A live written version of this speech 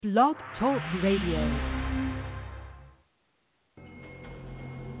Blog Talk Radio.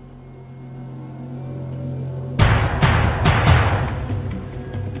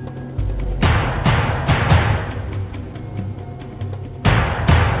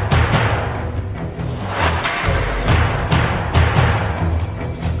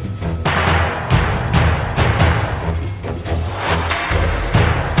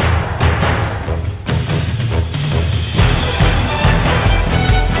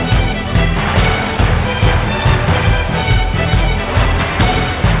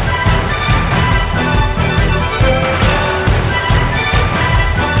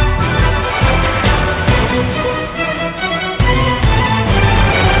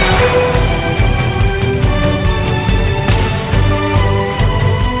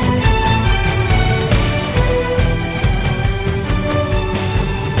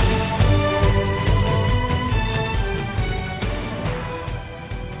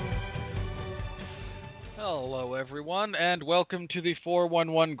 Welcome to the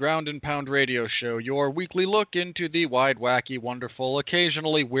 411 Ground and Pound Radio Show, your weekly look into the wide, wacky, wonderful,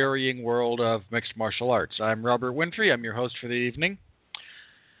 occasionally wearying world of mixed martial arts. I'm Robert Winfrey. I'm your host for the evening.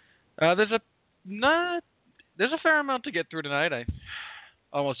 There's a fair amount to get through tonight. I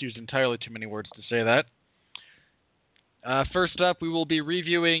almost used entirely too many words to say that. First up, we will be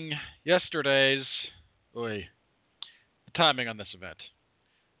reviewing yesterday's... the timing on this event.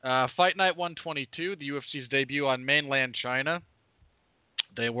 Fight Night 122, the UFC's debut on mainland China.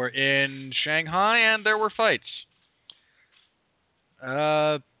 They were in Shanghai, and there were fights.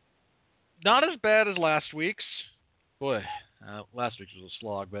 Not as bad as last week's. Last week's was a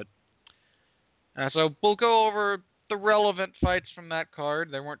slog, but... so we'll go over the relevant fights from that card.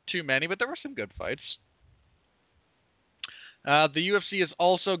 There weren't too many, but there were some good fights. The UFC is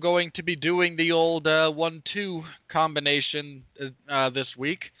also going to be doing the old 1-2 combination this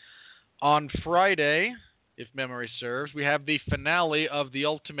week. On Friday, if memory serves, we have the finale of the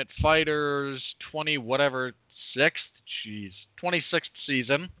Ultimate Fighter's 26th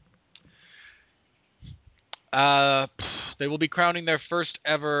season. They will be crowning their first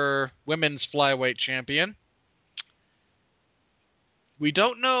ever women's flyweight champion. We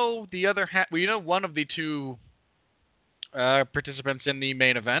don't know the other we know one of the two participants in the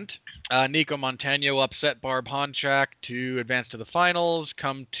main event. Nico Montano upset Barb Honchak to advance to the finals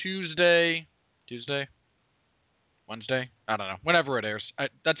come Wednesday? I don't know. Whenever it airs.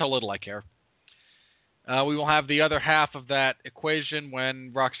 That's how little I care. We will have the other half of that equation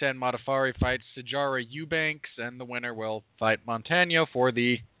when Roxanne Modafferi fights Sijara Eubanks, and the winner will fight Montano for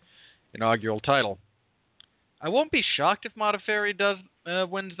the inaugural title. I won't be shocked if Modafferi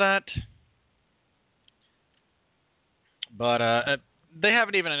wins that. But they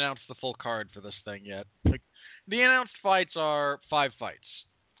haven't even announced the full card for this thing yet. The announced fights are 5 fights.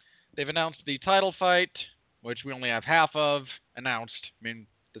 They've announced the title fight, which we only have half of announced. I mean,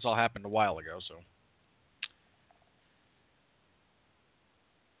 this all happened a while ago, so.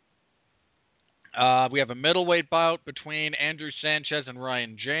 We have a middleweight bout between Andrew Sanchez and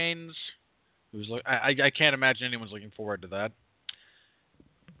Ryan James. I can't imagine anyone's looking forward to that.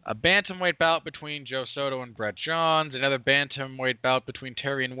 A bantamweight bout between Joe Soto and Brett Johns, another bantamweight bout between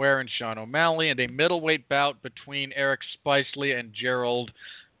Terrion Ware and Sean O'Malley, and a middleweight bout between Eric Spicely and Gerald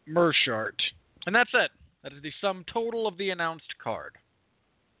Meerschaert. And that's it. That is the sum total of the announced card.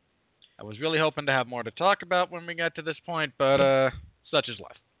 I was really hoping to have more to talk about when we got to this point, but such is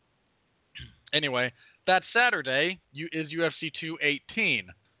life. Anyway, that Saturday is UFC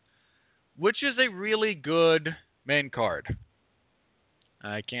 218, which is a really good main card.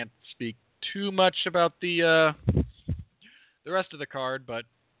 I can't speak too much about the rest of the card, but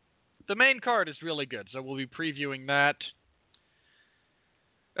the main card is really good, so we'll be previewing that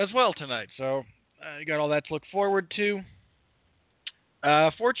as well tonight. So you got all that to look forward to.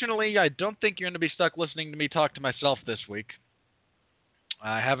 Fortunately, I don't think you're going to be stuck listening to me talk to myself this week.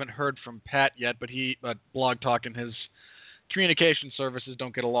 I haven't heard from Pat yet, but Blog Talk and his communication services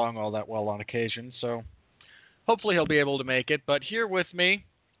don't get along all that well on occasion, so hopefully he'll be able to make it. But here with me,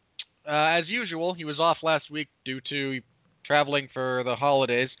 as usual, he was off last week due to traveling for the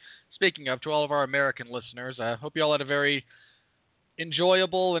holidays. Speaking of, to all of our American listeners, I hope you all had a very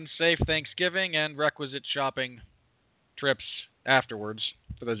enjoyable and safe Thanksgiving and requisite shopping trips afterwards,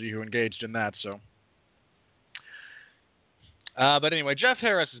 for those of you who engaged in that. But anyway, Jeff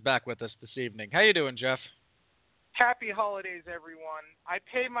Harris is back with us this evening. How you doing, Jeff? Happy holidays, everyone. I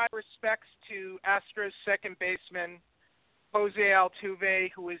pay my respects to Astros second baseman Jose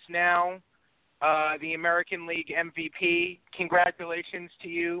Altuve, who is now the American League MVP. Congratulations to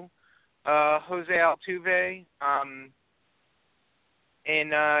you, Jose Altuve.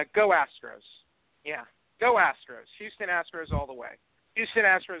 And go Astros. Yeah, go Astros. Houston Astros all the way. Houston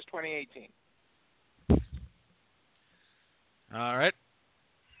Astros 2018. All right.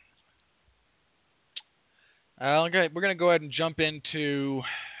 Okay, we're going to go ahead and jump into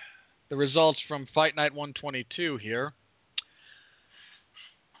the results from Fight Night 122 here.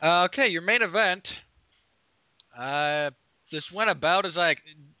 Okay, your main event. This went about as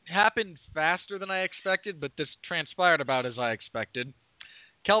happened faster than I expected, but this transpired about as I expected.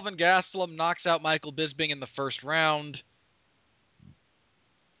 Kelvin Gastelum knocks out Michael Bisping in the first round.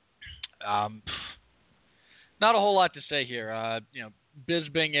 Not a whole lot to say here.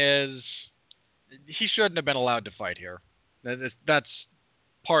 Bisping he shouldn't have been allowed to fight here. That's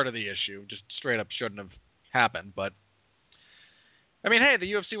part of the issue. Just straight up shouldn't have happened. But I mean, hey,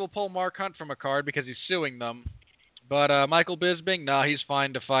 the UFC will pull Mark Hunt from a card because he's suing them. But Michael Bisping, he's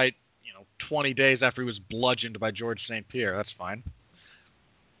fine to fight. 20 days after he was bludgeoned by George St. Pierre. That's fine.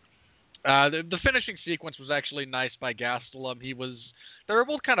 The finishing sequence was actually nice by Gastelum. They were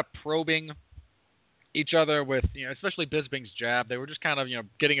both kind of probing each other with, especially Bisping's jab. They were just kind of,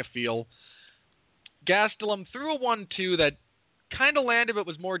 getting a feel. Gastelum threw a 1-2 that kind of landed, but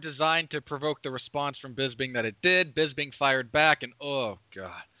was more designed to provoke the response from Bisping that it did. Bisping fired back, and oh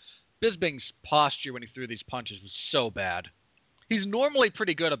god, Bisping's posture when he threw these punches was so bad. He's normally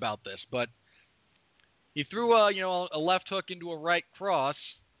pretty good about this, but he threw a left hook into a right cross,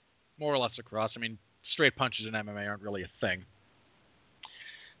 more or less a cross. I mean, straight punches in MMA aren't really a thing.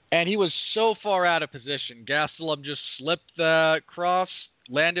 And he was so far out of position. Gastelum just slipped the cross,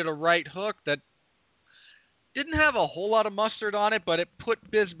 landed a right hook that didn't have a whole lot of mustard on it, but it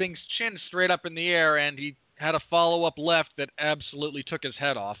put Bisping's chin straight up in the air, and he had a follow-up left that absolutely took his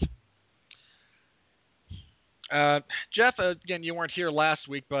head off. Jeff, again, you weren't here last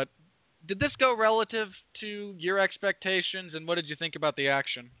week, but did this go relative to your expectations, and what did you think about the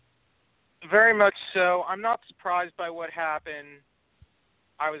action? Very much so. I'm not surprised by what happened.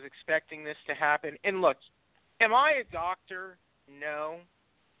 I was expecting this to happen. And look, am I a doctor? No.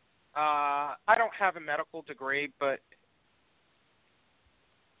 I don't have a medical degree, but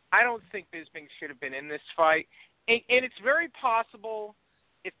I don't think Bisping should have been in this fight. And it's very possible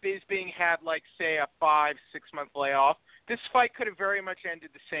if Bisping had, say, a 5-6 month layoff, this fight could have very much ended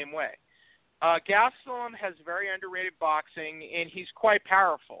the same way. Gastelum has very underrated boxing, and he's quite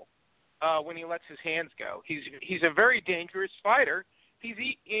powerful when he lets his hands go. He's a very dangerous fighter. He's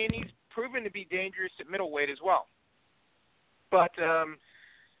proven to be dangerous at middleweight as well. But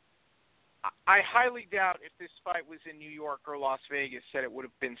I highly doubt if this fight was in New York or Las Vegas that it would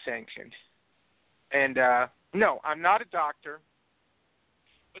have been sanctioned. And no, I'm not a doctor,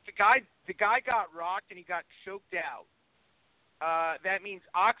 but the guy got rocked and he got choked out. That means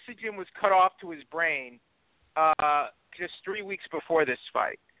oxygen was cut off to his brain just 3 weeks before this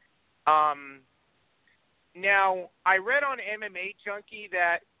fight. Now, I read on MMA Junkie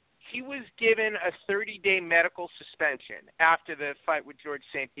that he was given a 30-day medical suspension after the fight with George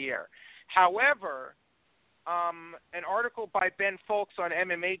St. Pierre. However, an article by Ben Folks on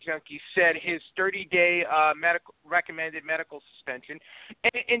MMA Junkie said his 30-day recommended medical suspension.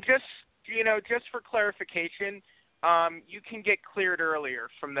 And just for clarification, you can get cleared earlier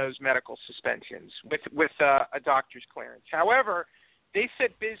from those medical suspensions with a doctor's clearance. However, they said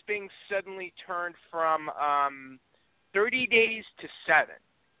Bisping suddenly turned from 30 days to 7.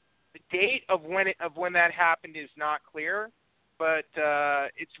 The date of when that happened is not clear, but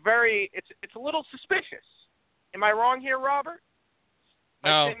it's a little suspicious. Am I wrong here, Robert?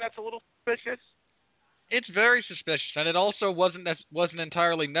 No. I think that's a little suspicious. It's very suspicious, and it also wasn't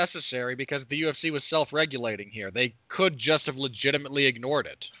entirely necessary because the UFC was self-regulating here. They could just have legitimately ignored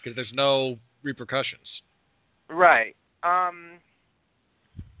it because there's no repercussions. Right.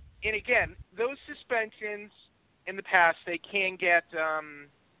 And again, those suspensions in the past, they can get,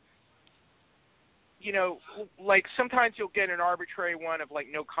 sometimes you'll get an arbitrary one of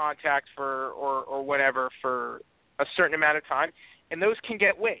no contact or whatever for a certain amount of time, and those can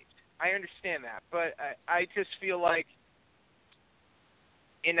get waived. I understand that, but I just feel like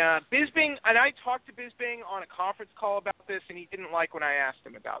in Bisping, and I talked to Bisping on a conference call about this, and he didn't like when I asked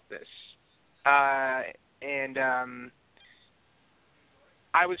him about this.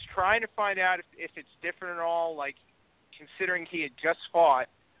 I was trying to find out if it's different at all, considering he had just fought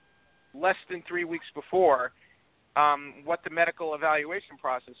less than 3 weeks before, what the medical evaluation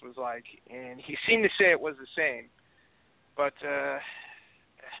process was like, and he seemed to say it was the same. But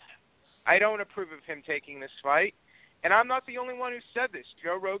I don't approve of him taking this fight, and I'm not the only one who said this.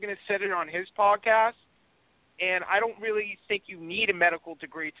 Joe Rogan has said it on his podcast, and I don't really think you need a medical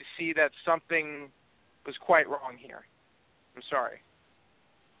degree to see that something was quite wrong here. I'm sorry.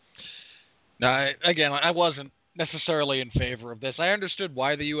 Now, again, I wasn't necessarily in favor of this. I understood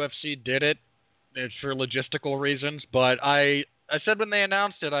why the UFC did it. It's for logistical reasons, but I said when they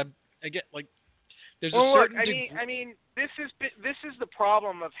announced it, I get like there's a certain. I mean, this is the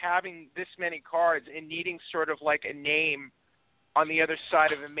problem of having this many cards and needing sort of like a name on the other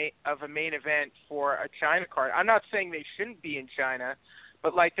side of a main event for a China card. I'm not saying they shouldn't be in China,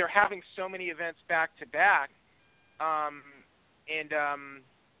 but like they're having so many events back to back,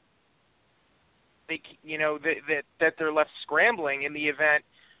 that they're left scrambling in the event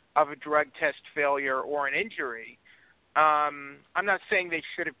of a drug test failure or an injury. I'm not saying they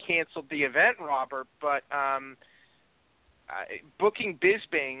should have canceled the event, Robert, but booking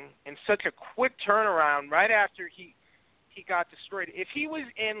Bisping in such a quick turnaround right after he got destroyed. If he was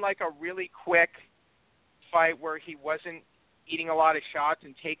in like a really quick fight where he wasn't eating a lot of shots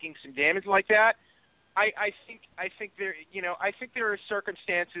and taking some damage like that, I think there are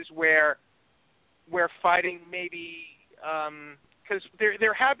circumstances where fighting maybe because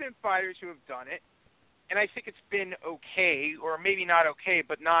there have been fighters who have done it, and I think it's been okay, or maybe not okay,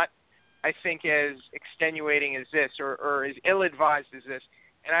 but not, I think, as extenuating as this or as ill-advised as this.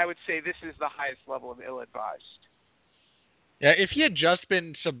 And I would say this is the highest level of ill-advised. Yeah, if he had just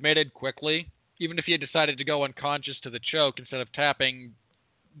been submitted quickly, even if he had decided to go unconscious to the choke instead of tapping,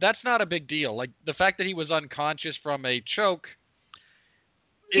 that's not a big deal. Like, the fact that he was unconscious from a choke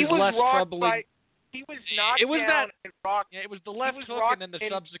is less troubling. He was knocked down and rocked. Yeah, it was the left hook and then the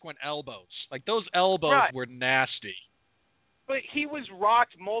subsequent elbows. Like, those elbows were nasty. But he was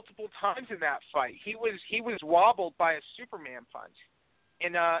rocked multiple times in that fight. He was wobbled by a Superman punch,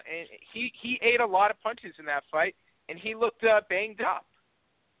 and he ate a lot of punches in that fight, and he looked banged up.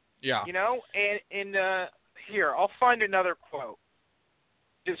 Yeah. You know, and here I'll find another quote.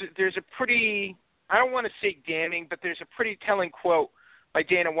 There's a pretty, I don't want to say damning, but there's a pretty telling quote by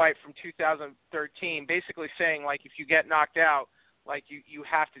Dana White from 2013, basically saying, like, if you get knocked out, like, you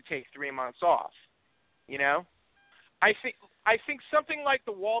have to take 3 months off. You know? I think something like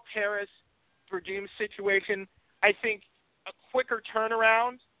the Walt Harris Verdum situation, I think a quicker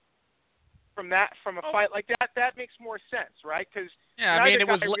turnaround from a fight like that makes more sense, right? Because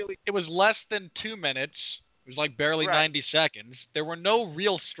it was less than 2 minutes. It was like barely 90 seconds. There were no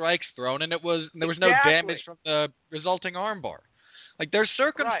real strikes thrown, and there was no damage from the resulting armbar. Like, there's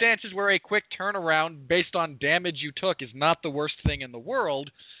circumstances where a quick turnaround based on damage you took is not the worst thing in the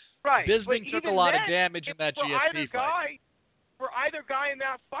world. Right. Bisping took a lot of damage in that GSP fight. For either guy in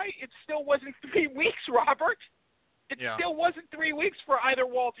that fight, it still wasn't 3 weeks, Robert. It still wasn't 3 weeks for either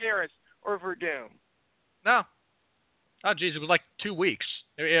Walt Harris or Verdum. No. Oh, geez, it was like 2 weeks.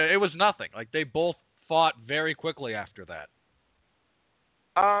 It was nothing. Like, they both fought very quickly after that.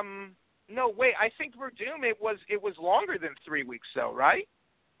 No, wait. I think Verdum, it was longer than 3 weeks, though, right?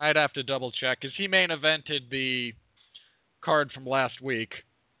 I'd have to double check because he main evented the card from last week.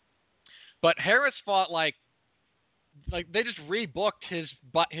 But Harris fought like they just rebooked his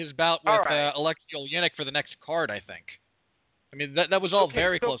bout with Alexei Oleinik for the next card, I think. I mean, that was all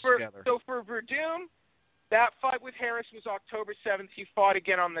very close together. So for Verdum, that fight with Harris was October 7th. He fought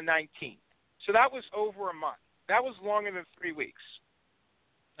again on the 19th. So that was over a month. That was longer than 3 weeks.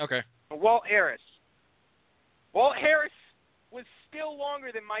 Okay. But Walt Harris was still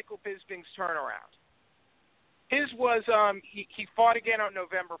longer than Michael Bisping's turnaround. His was he fought again on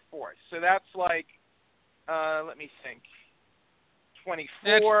November 4th. So that's like let me think.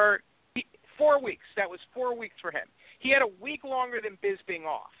 4 weeks. That was 4 weeks for him. He had a week longer than Bisping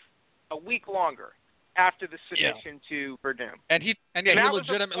off. A week longer after the submission to Verdum. And he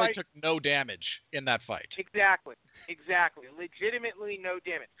legitimately took no damage in that fight. Exactly. Legitimately no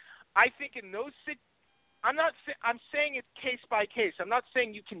damage. I think in those I'm saying it's case by case. I'm not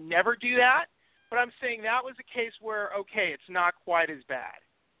saying you can never do that, but I'm saying that was a case where it's not quite as bad.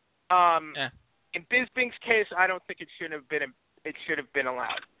 In Bisping's case, I don't think it should have been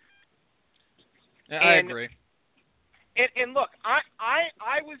allowed. Yeah, I agree. And look,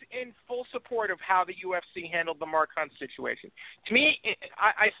 I was in full support of how the UFC handled the Mark Hunt situation. To me,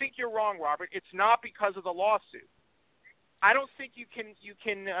 I think you're wrong, Robert. It's not because of the lawsuit. I don't think you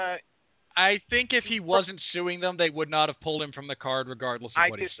can. I think if he wasn't suing them, they would not have pulled him from the card, regardless of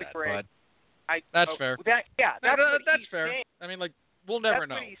what he said. But that's fair. That's fair. Saying. I mean, like, we'll never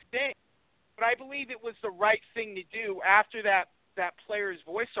know. That's what he's saying. But I believe it was the right thing to do after that Player's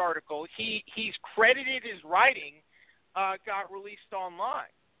Voice article. He's credited his writing got released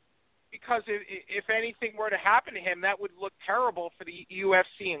online. Because if anything were to happen to him, that would look terrible for the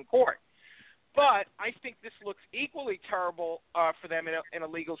UFC in court. But I think this looks equally terrible for them in a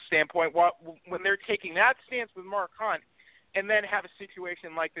legal standpoint when they're taking that stance with Mark Hunt and then have a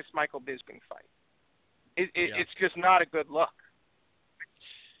situation like this Michael Bisping fight. It's just not a good look.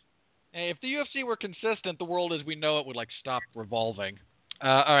 Hey, if the UFC were consistent, the world as we know it would stop revolving.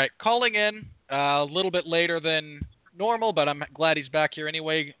 All right, calling in a little bit later than normal, but I'm glad he's back here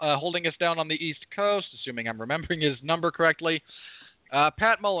anyway, holding us down on the East Coast, assuming I'm remembering his number correctly.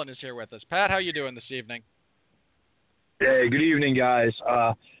 Pat Mullen is here with us. Pat, how you doing this evening? Hey, good evening, guys.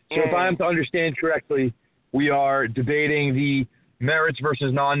 So if I am to understand correctly, we are debating the merits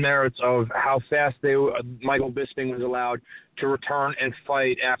versus non-merits of how fast Michael Bisping was allowed to return and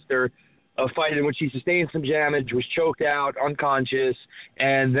fight after a fight in which he sustained some damage, was choked out, unconscious,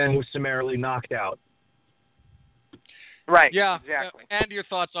 and then was summarily knocked out. Right. Yeah, exactly. And your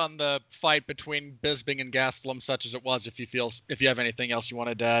thoughts on the fight between Bisping and Gastelum, such as it was, if you have anything else you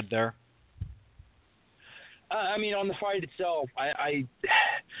wanted to add there. I mean, on the fight itself,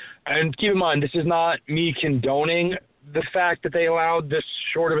 and keep in mind, this is not me condoning the fact that they allowed this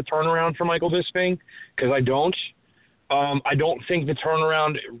short of a turnaround for Michael Bisping, because I don't. I don't think the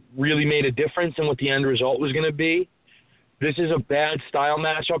turnaround really made a difference in what the end result was going to be. This is a bad style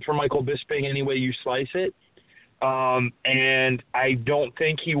matchup for Michael Bisping any way you slice it. And I don't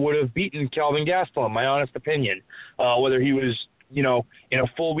think he would have beaten Kelvin Gastelum, my honest opinion. Whether he was, in a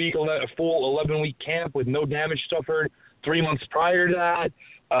full 11-week camp with no damage suffered 3 months prior to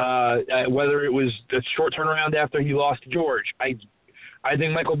that, whether it was a short turnaround after he lost to George. I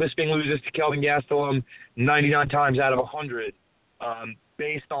think Michael Bisping loses to Kelvin Gastelum 99 times out of 100,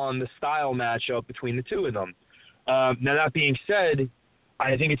 based on the style matchup between the two of them. Now, that being said,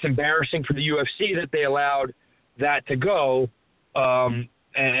 I think it's embarrassing for the UFC that they allowed that to go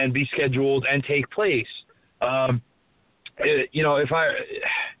and be scheduled and take place.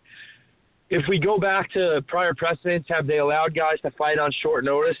 If we go back to prior precedents, have they allowed guys to fight on short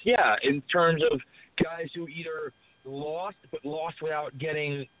notice? Yeah, in terms of guys who either lost without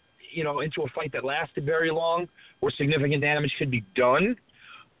getting, into a fight that lasted very long, where significant damage could be done.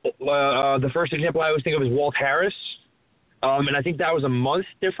 The first example I always think of is Walt Harris, and I think that was a month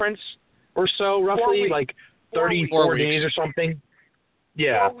difference or so, roughly, 34 days or something.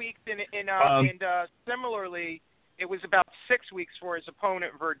 Yeah. 4 weeks, and similarly, it was about 6 weeks for his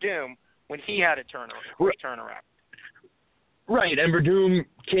opponent Verdum when he had a turnaround. Right, and Verdum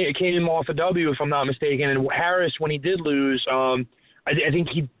came off a W, if I'm not mistaken, and Harris, when he did lose, I think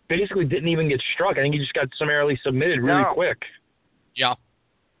he basically didn't even get struck. I think he just got summarily submitted really quick. Yeah.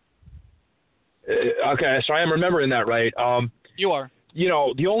 Okay, so I am remembering that right. You are.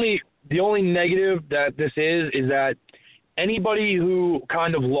 The only negative that this is that anybody who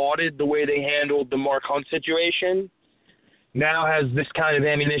kind of lauded the way they handled the Mark Hunt situation now has this kind of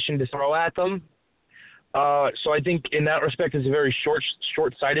ammunition to throw at them. So I think in that respect it's a very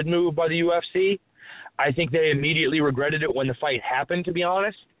short-sighted move by the UFC. I think they immediately regretted it when the fight happened, to be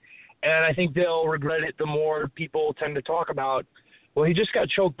honest. And I think they'll regret it the more people tend to talk about, well, he just got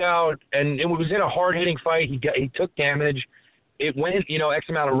choked out, and it was in a hard-hitting fight. He took damage. It went, X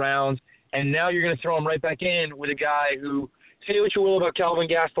amount of rounds, and now you're going to throw him right back in with a guy who, say what you will about Kelvin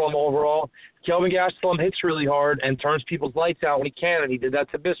Gastelum overall, Kelvin Gastelum hits really hard and turns people's lights out when he can, and he did that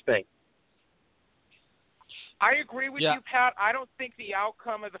to Bisping. I agree with you, Pat. I don't think the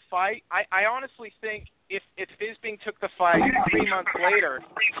outcome of the fight, I honestly think if Bisping took the fight 3 months later,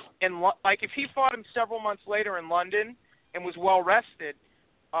 and if he fought him several months later in London and was well rested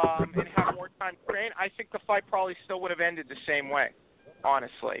and had more time to train, I think the fight probably still would have ended the same way,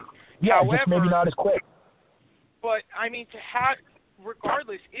 honestly. Yeah, however, just maybe not as quick. But I mean,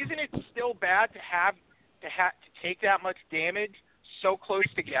 regardless, isn't it still bad to take that much damage so close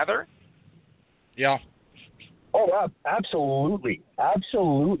together? Yeah. Oh, absolutely.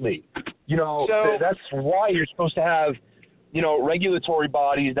 Absolutely. That's why you're supposed to have, regulatory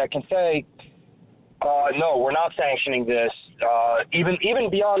bodies that can say, no, we're not sanctioning this. Even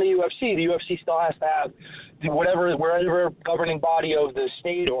beyond the UFC still has to have wherever governing body of the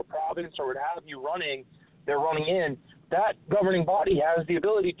state or province or what have you they're running in, that governing body has the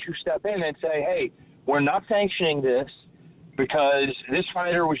ability to step in and say, hey, we're not sanctioning this because this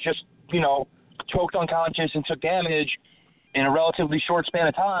fighter was just, choked unconscious and took damage in a relatively short span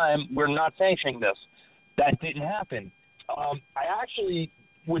of time. We're not sanctioning this. That didn't happen. I actually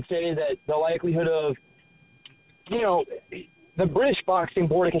would say that the likelihood of, the British Boxing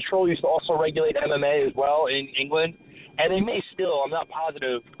Board of Control used to also regulate MMA as well in England, and they may still, I'm not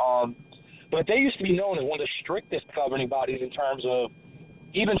positive, but they used to be known as one of the strictest governing bodies in terms of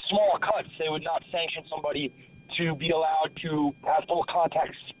even small cuts. They would not sanction somebody to be allowed to have full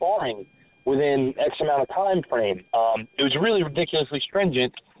contact sparring within X amount of time frame. It was really ridiculously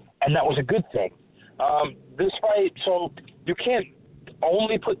stringent, and that was a good thing. This fight, so you can't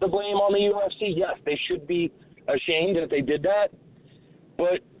only put the blame on the UFC. Yes, they should be ashamed that they did that.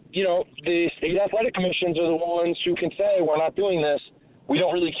 But, you know, the state athletic commissions are the ones who can say, we're not doing this. We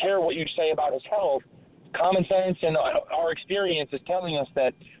don't really care what you say about his health. Common sense and our experience is telling us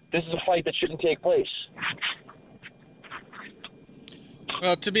that this is a fight that shouldn't take place.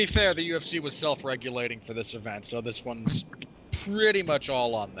 Well, to be fair, the UFC was self-regulating for this event, so this one's pretty much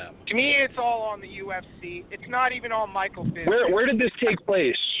all on them. To me, it's all on the UFC. It's not even on Michael Bisping. Where did this take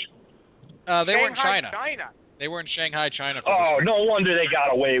place? They were in China. China. They were in Shanghai, China. Oh, no wonder they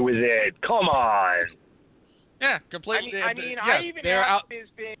got away with it. Come on. Yeah, completely. I even asked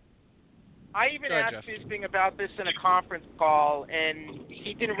Bisping. I even asked Bisping about this in a conference call, and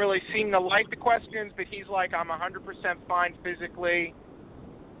he didn't really seem to like the questions, but he's like, I'm 100% fine physically.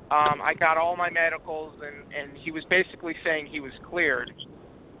 I got all my medicals, and he was basically saying he was cleared.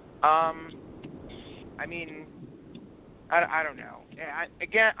 I mean, I don't know.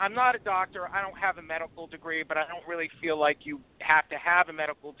 Again, I'm not a doctor. I don't have a medical degree, but I don't really feel like you have to have a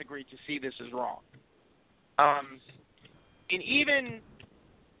medical degree to see this as wrong. And even,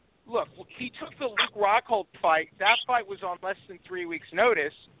 look, he took the Luke Rockhold fight. That fight was on less than 3 weeks'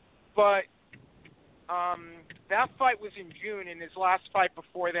 notice, but that fight was in June, and his last fight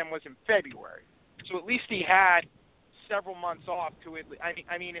before then was in February. So at least he had several months off to it.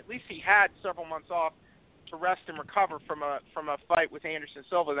 I mean, at least he had several months off to rest and recover from a fight with Anderson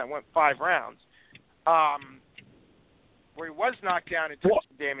Silva that went 5 rounds, where he was knocked down and took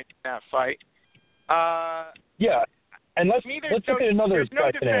some damage in that fight. Yeah, and let's look at another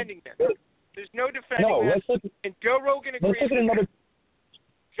precedent. There's no defending this. There's no defending this. And Joe Rogan agrees. Let's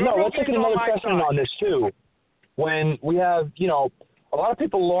look at another precedent on this too. When we have, you know, a lot of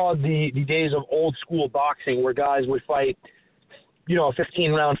people laud the days of old school boxing where guys would fight, you know, a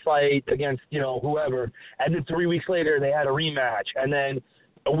 15-round fight against, you know, whoever, and then 3 weeks later they had a rematch, and then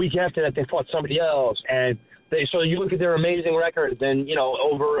a week after that they fought somebody else, and so you look at their amazing records, and, you know,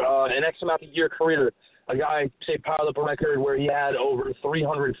 over an X amount of year career, a guy, say, piled up a record where he had over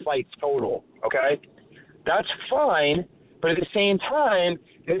 300 fights total, okay? That's fine, but at the same time,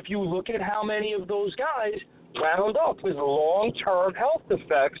 if you look at how many of those guys wound up with long-term health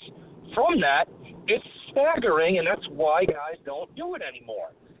effects from that, it's staggering, and that's why guys don't do it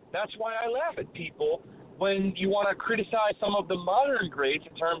anymore. That's why I laugh at people when you want to criticize some of the modern greats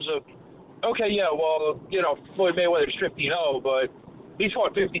in terms of, okay, yeah, well, you know, Floyd Mayweather's 50-0, but he's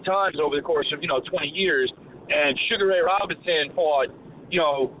fought 50 times over the course of, you know, 20 years, and Sugar Ray Robinson fought, you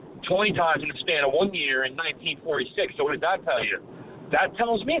know, 20 times in the span of 1 year in 1946. So what does that tell you? That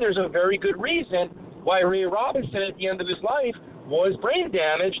tells me there's a very good reason why Ray Robinson at the end of his life was brain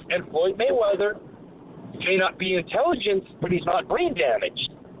damaged, and Floyd Mayweather may not be intelligent, but he's not brain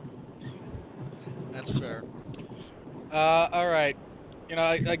damaged. That's fair. All right. You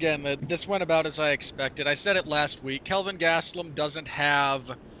know, again, this went about as I expected. I said it last week. Kelvin Gastelum doesn't have...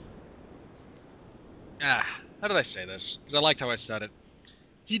 how did I say this? Because I liked how I said it.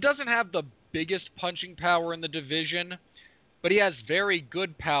 He doesn't have the biggest punching power in the division, but he has very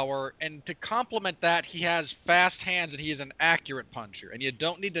good power, and to complement that, he has fast hands and he is an accurate puncher. And you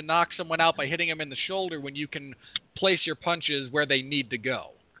don't need to knock someone out by hitting him in the shoulder when you can place your punches where they need to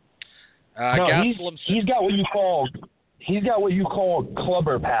go. He's got what you call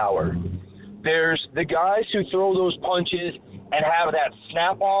clubber power. There's the guys who throw those punches and have that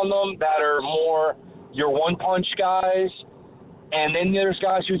snap on them that are more your one-punch guys, and then there's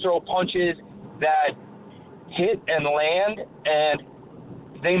guys who throw punches that hit and land, and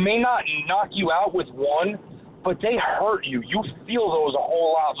they may not knock you out with one, but they hurt you. You feel those a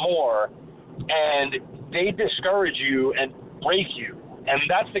whole lot more, and they discourage you and break you. And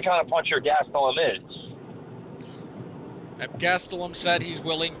that's the kind of puncher Gastelum is. Gastelum said he's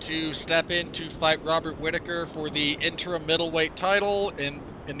willing to step in to fight Robert Whittaker for the interim middleweight title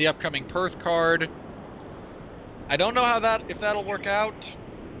in the upcoming Perth card. I don't know if that'll work out.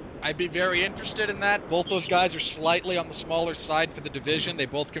 I'd be very interested in that. Both those guys are slightly on the smaller side for the division. They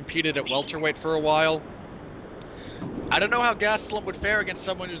both competed at welterweight for a while. I don't know how Gastelum would fare against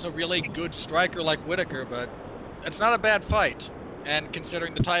someone who's a really good striker like Whittaker, but it's not a bad fight. And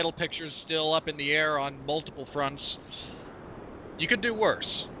considering the title picture's still up in the air on multiple fronts, you could do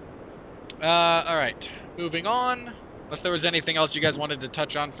worse. All right, moving on. Unless there was anything else you guys wanted to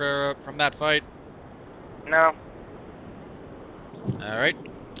touch on from that fight? No. All right.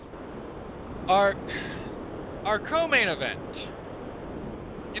 Our co-main event.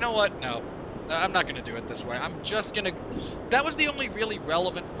 You know what? No. I'm not going to do it this way. I'm just going to... That was the only really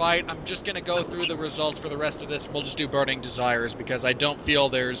relevant fight. I'm just going to go through the results for the rest of this. We'll just do Burning Desires because I don't feel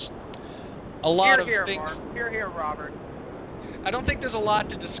there's a lot of things... Here, Robert. I don't think there's a lot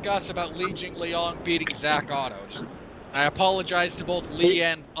to discuss about Li Jingliang beating Zach Otto. I apologize to both Lee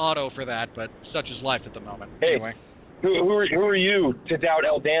and Otto for that, but such is life at the moment. Hey, anyway. Who are you to doubt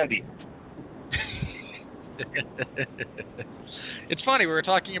El Dandy? It's funny, we were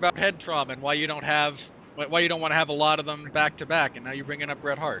talking about head trauma and why you don't want to have a lot of them back to back, and now you're bringing up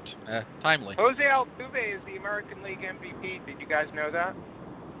Bret Hart. Timely. Jose Aldo is the American League MVP. Did you guys know that?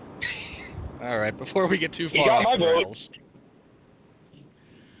 All right, before we get too far You got off my the vote. rails.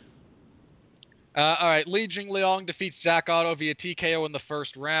 All right, Li Jingliang defeats Zach Otto via TKO in the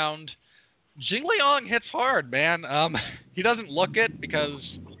first round. Jingliang hits hard, man. He doesn't look it because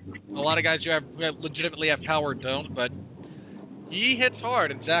a lot of guys who legitimately have power don't, but he hits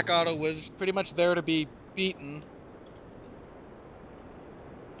hard, and Zach Otto was pretty much there to be beaten.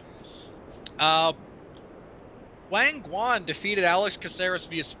 Wang Guan defeated Alex Caceres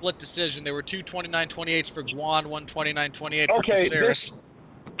via split decision. There were two 29-28s for Guan, one 29-28 for Caceres.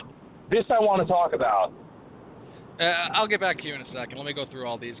 This I want to talk about. I'll get back to you in a second. Let me go through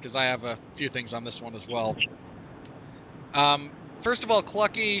all these because I have a few things on this one as well. First of all,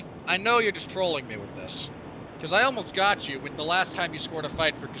 Clucky, I know you're just trolling me with this because I almost got you when the last time you scored a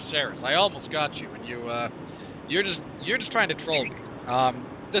fight for Caceres. I almost got you, and you're just trying to troll me.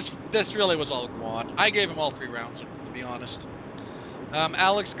 This really was all Guan. I gave him all 3 rounds, to be honest.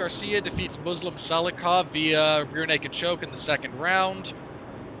 Alex Garcia defeats Muslim Salikov via rear naked choke in the second round.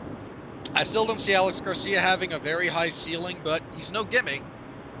 I still don't see Alex Garcia having a very high ceiling, but he's no gimme.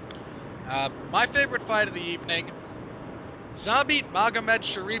 My favorite fight of the evening, Zabit Magomed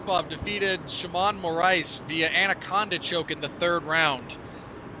Sharipov defeated Shimon Moraes via anaconda choke in the third round.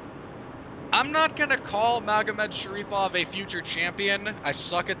 I'm not going to call Magomed Sharipov a future champion. I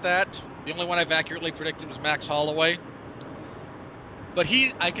suck at that. The only one I've accurately predicted was Max Holloway. But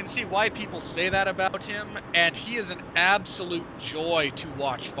I can see why people say that about him, and he is an absolute joy to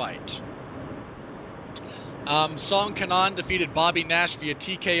watch fight. Song Kanan defeated Bobby Nash via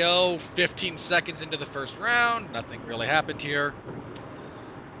TKO 15 seconds into the first round. Nothing really happened here.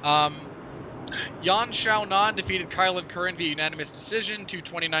 Yan Xiaonan defeated Kylan Curran via unanimous decision, 2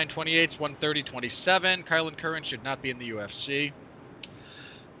 29-28s, 130-27. Kylan Curran should not be in the UFC.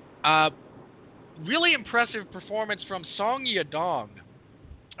 Really impressive performance from Song Yadong,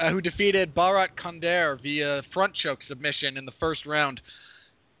 who defeated Bharat Konder via front choke submission in the first round.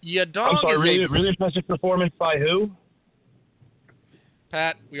 Yadong I'm sorry, really impressive performance by who?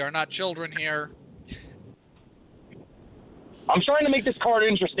 Pat, we are not children here. I'm trying to make this card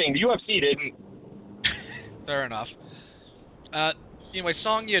interesting. The UFC didn't. Fair enough. Anyway,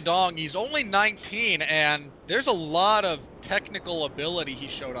 Song Yadong, he's only 19, and there's a lot of technical ability he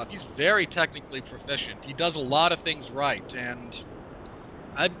showed off. He's very technically proficient. He does a lot of things right, and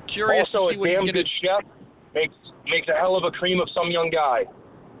I'm curious also, to see what a damn he's good chef makes a hell of a cream of some young guy.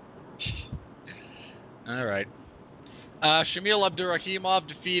 All right. Shamil Abdurrahimov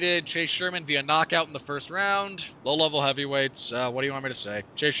defeated Chase Sherman via knockout in the first round. Low-level heavyweights. What do you want me to say?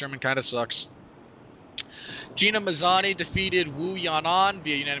 Chase Sherman kind of sucks. Gina Mazzani defeated Wu Yanan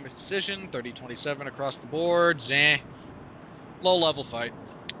via unanimous decision, 30-27 across the board. Low-level fight.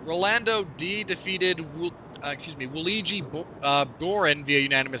 Rolando D defeated Luigi Borin via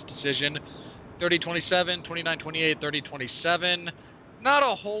unanimous decision, 30-27, 29-28, 30-27. Not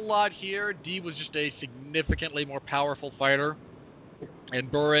a whole lot here. D was just a significantly more powerful fighter.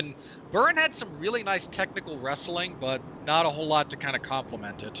 And Burin had some really nice technical wrestling, but not a whole lot to kind of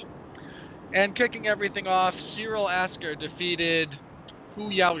complement it. And kicking everything off, Cyril Asker defeated Hu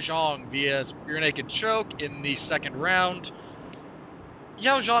Yaozhong via rear naked choke in the second round.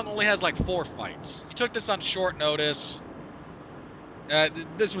 Yaozhong only has like 4 fights. He took this on short notice.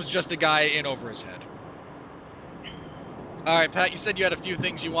 This was just a guy in over his head. All right, Pat, you said you had a few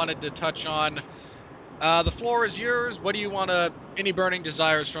things you wanted to touch on. The floor is yours. What do you want to, any burning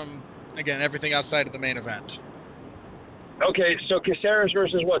desires from, again, everything outside of the main event? Okay, so Caceres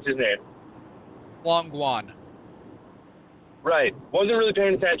versus what's his name? Wang Guan. Right. Wasn't really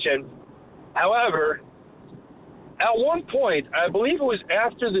paying attention. However, at one point, I believe it was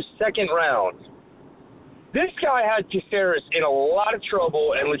after the second round, this guy had Caceres in a lot of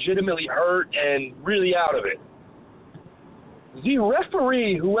trouble and legitimately hurt and really out of it. The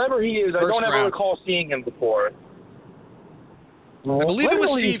referee, whoever he is, I don't ever recall seeing him before. I believe it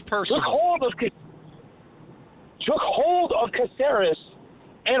was Steve Percival. Took hold of Caceres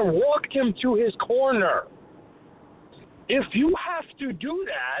and walked him to his corner. If you have to do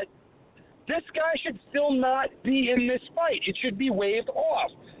that, this guy should still not be in this fight. It should be waved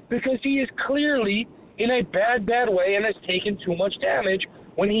off because he is clearly in a bad way and has taken too much damage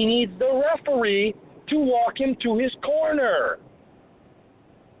when he needs the referee to walk him to his corner.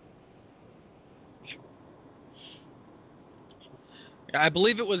 I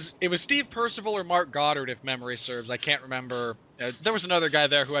believe it was Steve Percival or Mark Goddard, if memory serves. I can't remember. There was another guy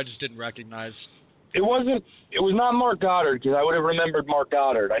there who I just didn't recognize. It was not Mark Goddard, because I would have remembered Mark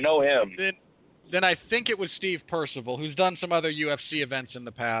Goddard. I know him. Then I think it was Steve Percival, who's done some other UFC events in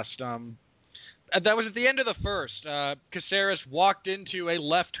the past. That was at the end of the first. Caceres walked into a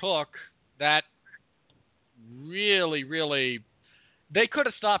left hook that really, really... They could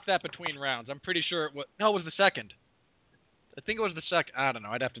have stopped that between rounds. I'm pretty sure it was... No, it was the second. I think it was the second. I don't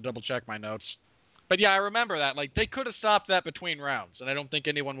know. I'd have to double-check my notes. But yeah, I remember that. Like, they could have stopped that between rounds, and I don't think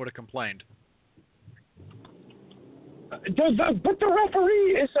anyone would have complained. But the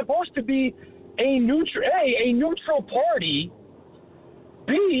referee is supposed to be a neutral party.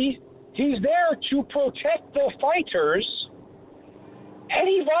 B, he's there to protect the fighters. And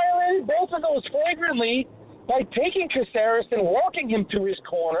he violated both of those flagrantly by taking Caceres and walking him to his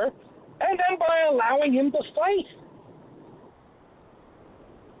corner, and then by allowing him to fight.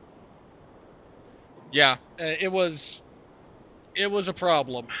 Yeah, it was a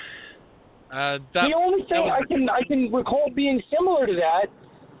problem. The only thing I can recall being similar to that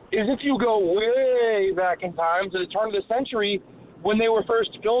is if you go way back in time to the turn of the century when they were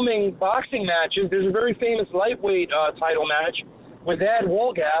first filming boxing matches. There's a very famous lightweight title match with Ed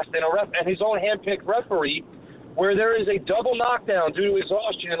Wolgast and his own handpicked referee, where there is a double knockdown due to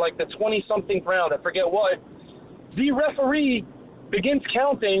exhaustion in like the 20-something round. I forget what. The referee begins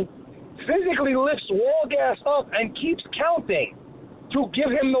counting, physically lifts Wolgast up, and keeps counting to give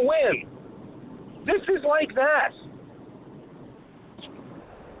him the win. This is like that.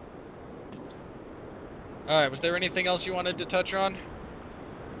 All right, was there anything else you wanted to touch on?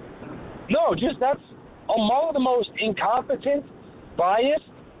 No, just that's among the most incompetent, biased,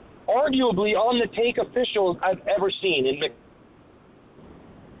 arguably on-the-take officials I've ever seen in mixed.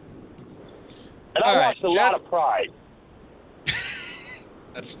 And I watched a lot of Pride.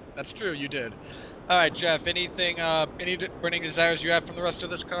 That's true, you did. All right, Jeff, any burning desires you have from the rest of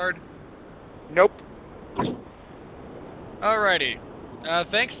this card? Nope. Alrighty.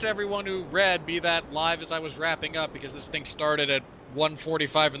 Thanks to everyone who read, be that live as I was wrapping up, because this thing started at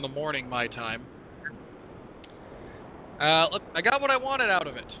 1:45 in the morning my time. Look, I got what I wanted out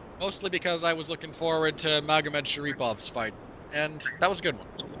of it, mostly because I was looking forward to Magomed Sharipov's fight, and that was a good one.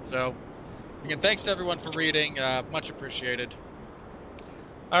 So, again, thanks to everyone for reading. Much appreciated.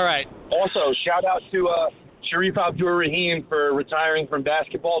 All right. Also, shout out to Sharif Abdur-Rahim for retiring from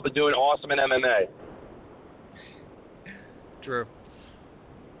basketball, but doing awesome in MMA. True.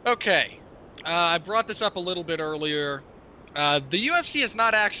 Okay. I brought this up a little bit earlier. The UFC has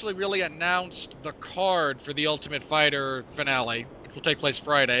not actually really announced the card for the Ultimate Fighter finale, which will take place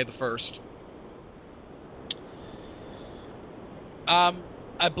Friday, the 1st.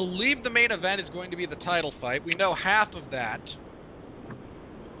 I believe the main event is going to be the title fight. We know half of that.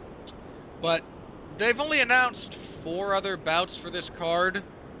 But they've only announced 4 other bouts for this card,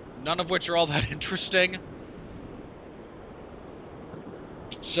 none of which are all that interesting.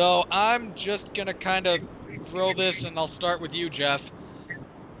 So I'm just going to kind of throw this, and I'll start with you, Jeff.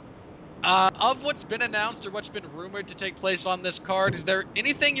 Of what's been announced or what's been rumored to take place on this card, is there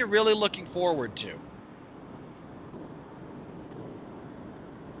anything you're really looking forward to?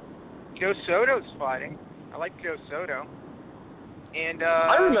 Joe Soto's fighting. I like Joe Soto. And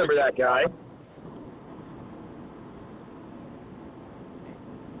I remember that guy.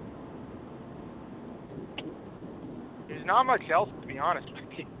 There's not much else, to be honest with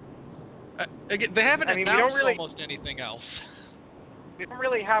you. Again, they haven't announced almost anything else. We don't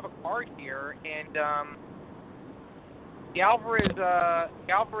really have a card here, and the Alvarez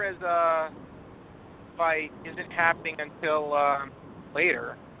fight isn't happening until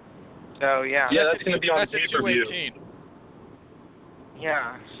later. So yeah. Yeah, that's going to be on pay-per-view. 218.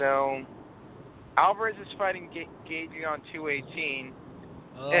 Yeah, so Alvarez is fighting Gaethje on 218.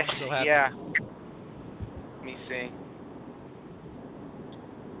 Oh, I'm so happy. Yeah. Let me see.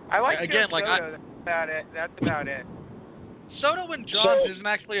 I like again, Joe Soto. That's about it. Soto and Johns isn't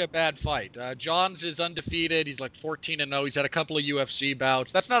actually a bad fight. Johns is undefeated. He's like 14-0. He's had a couple of UFC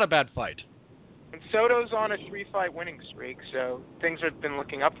bouts. That's not a bad fight. And Soto's on a 3-fight winning streak, so things have been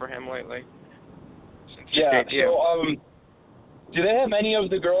looking up for him lately. Yeah, so do they have any of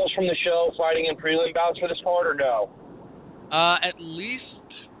the girls from the show fighting in prelim bouts for this card, or no? At least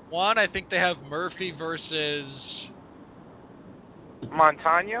one. I think they have Murphy versus...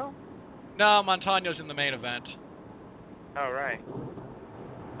 Montano? No, Montano's in the main event. Oh, right.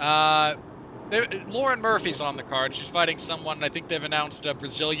 Lauren Murphy's on the card. She's fighting someone, I think they've announced a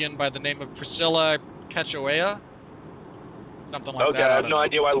Brazilian by the name of Priscila Cachoeira. Something like that. Okay, I have no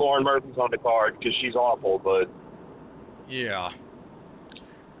idea why Lauren Murphy's on the card, because she's awful, but... Yeah.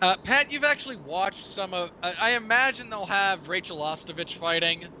 Pat, you've actually watched some of... I imagine they'll have Rachel Ostovich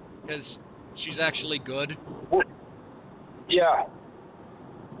fighting, because she's actually good. Yeah.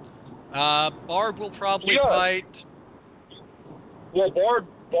 Barb will probably fight... Well,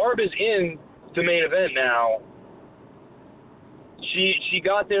 Barb is in the main event now. She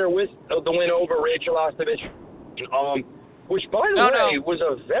got there with the win over Rachel Ostovich, which, by the way, was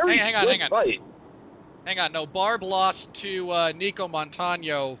a very good fight. Hang on, no, Barb lost to Nico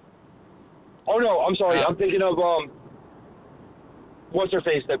Montano. Oh, no, I'm sorry. I'm thinking of, what's her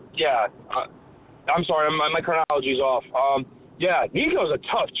face? I'm sorry, my chronology's off. Yeah, Nico's a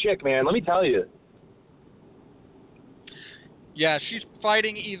tough chick, man, let me tell you. Yeah, she's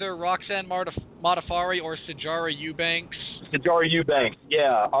fighting either Roxanne Modafferi or Sijara Eubanks.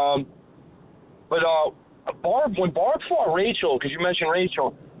 Yeah. But when Barb fought Rachel, because you mentioned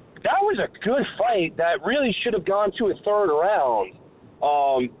Rachel, that was a good fight that really should have gone to a third round.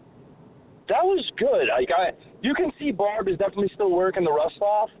 That was good. You can see Barb is definitely still working the rust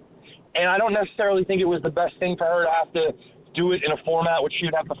off, and I don't necessarily think it was the best thing for her to have to do it in a format which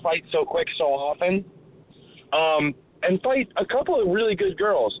she'd have to fight so quick so often. And fight a couple of really good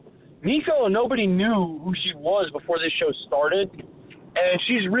girls. Nico, nobody knew who she was before this show started, and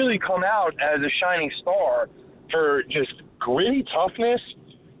she's really come out as a shining star for just gritty toughness,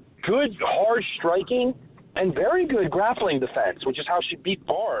 good hard striking, and very good grappling defense, which is how she beat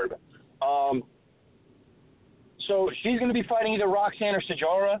Barb. So she's going to be fighting either Roxanne or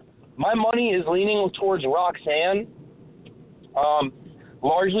Sijara. My money is leaning towards Roxanne.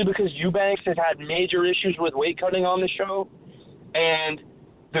 Largely because Eubanks has had major issues with weight cutting on the show, and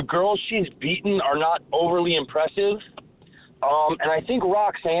the girls she's beaten are not overly impressive. And I think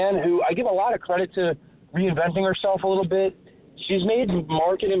Roxanne, who I give a lot of credit to reinventing herself a little bit, she's made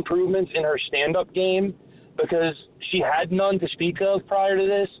marked improvements in her stand-up game because she had none to speak of prior to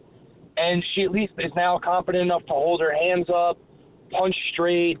this, and she at least is now competent enough to hold her hands up, punch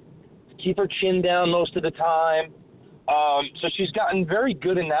straight, keep her chin down most of the time. So she's gotten very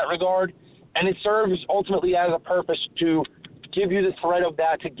good in that regard, and it serves ultimately as a purpose to give you the threat of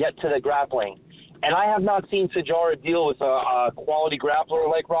that to get to the grappling. And I have not seen Sijara deal with a quality grappler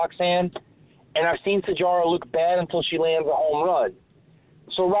like Roxanne, and I've seen Sijara look bad until she lands a home run.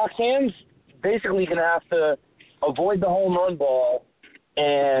 So Roxanne's basically going to have to avoid the home run ball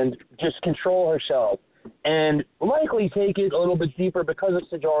and just control herself, and likely take it a little bit deeper because of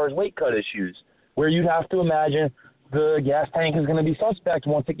Sijara's weight cut issues, where you'd have to imagine the gas tank is going to be suspect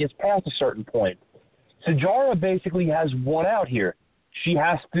once it gets past a certain point. Sijara basically has one out here. She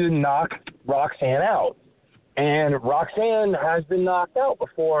has to knock Roxanne out. And Roxanne has been knocked out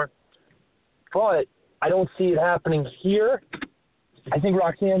before, but I don't see it happening here. I think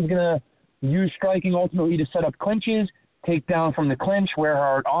Roxanne's going to use striking ultimately to set up clinches, take down from the clinch, wear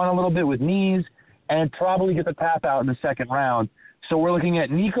her on a little bit with knees, and probably get the tap out in the second round. So we're looking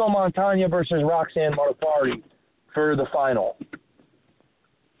at Nico Montano versus Roxanne Modafferi for the final.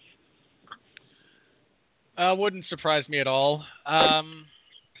 Wouldn't surprise me at all. All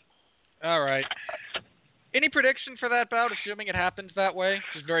right. Any prediction for that bout, assuming it happens that way?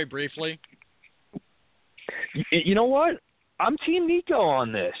 Just very briefly. You know what? I'm Team Nico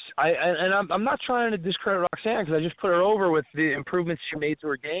on this. I'm not trying to discredit Roxanne because I just put her over with the improvements she made to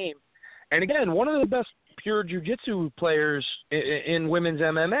her game. And again, one of the best pure jiu-jitsu players in women's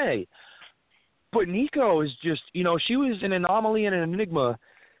MMA. But Nico is just, she was an anomaly and an enigma,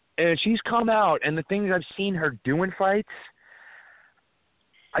 and she's come out, and the things I've seen her do in fights,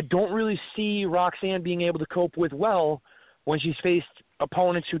 I don't really see Roxanne being able to cope with well when she's faced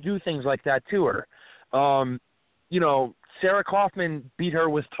opponents who do things like that to her. Sarah Kaufman beat her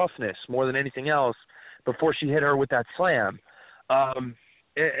with toughness more than anything else before she hit her with that slam. And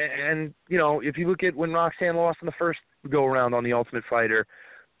if you look at when Roxanne lost in the first go-around on The Ultimate Fighter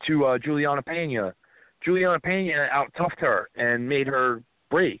to Juliana Pena out-toughed her and made her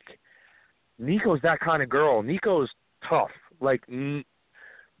break. Nico's that kind of girl. Nico's tough, like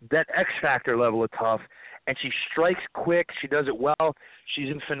that X-Factor level of tough, and she strikes quick. She does it well.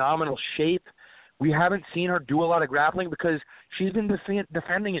 She's in phenomenal shape. We haven't seen her do a lot of grappling because she's been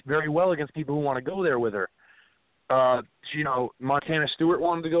defending it very well against people who want to go there with her. Montana Stewart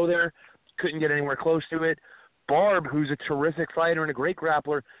wanted to go there, couldn't get anywhere close to it. Barb, who's a terrific fighter and a great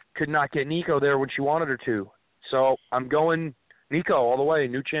grappler, could not get Nico there when she wanted her to. So I'm going Nico all the way,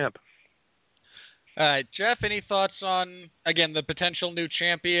 new champ. All right, Jeff, any thoughts on, again, the potential new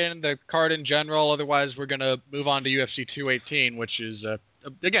champion, the card in general? Otherwise, we're going to move on to UFC 218, which is,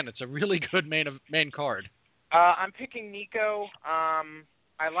 again, it's a really good main card. I'm picking Nico.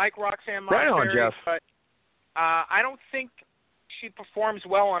 I like Roxanne Modafferi, right on, Jeff. But I don't think she performs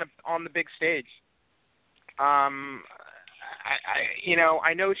well on the big stage. I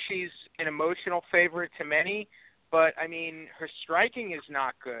know she's an emotional favorite to many, but I mean her striking is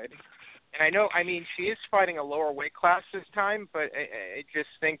not good. And she is fighting a lower weight class this time, but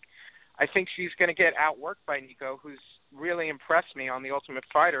I think she's going to get outworked by Nico, who's really impressed me on The Ultimate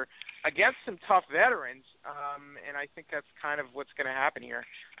Fighter against some tough veterans, and I think that's kind of what's going to happen here.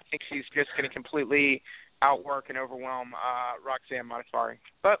 I think she's just going to completely outwork and overwhelm Roxanne Modafferi.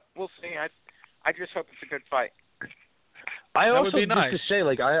 But we'll see. I just hope it's a good fight. I That also would be nice. just to say,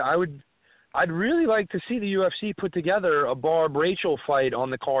 like, I'd really like to see the UFC put together a Barb-Rachel fight on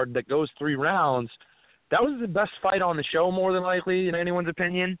the card that goes 3 rounds. That was the best fight on the show, more than likely, in anyone's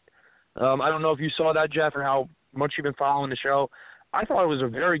opinion. I don't know if you saw that, Jeff, or how much you've been following the show. I thought it was a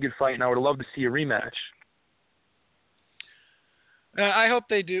very good fight, and I would love to see a rematch. I hope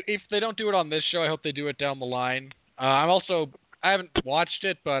they do. If they don't do it on this show, I hope they do it down the line. I haven't watched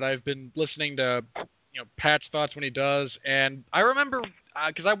it, but I've been listening to Pat's thoughts when he does, and I remember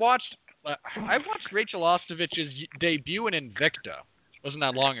because I watched Rachel Ostovich's debut in Invicta. Wasn't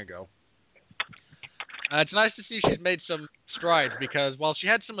that long ago. It's nice to see she's made some strides because while she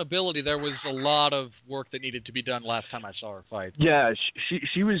had some ability, there was a lot of work that needed to be done last time I saw her fight. Yeah,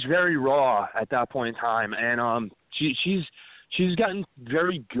 she was very raw at that point in time, and she's gotten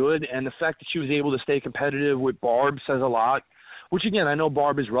very good, and the fact that she was able to stay competitive with Barb says a lot, which, again, I know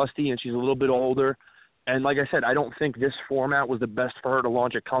Barb is rusty and she's a little bit older, and like I said, I don't think this format was the best for her to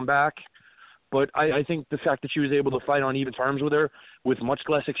launch a comeback, but I think the fact that she was able to fight on even terms with her with much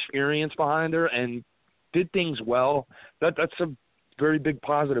less experience behind her and did things well, that's a very big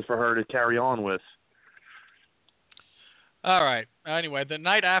positive for her to carry on with. All right. Anyway, the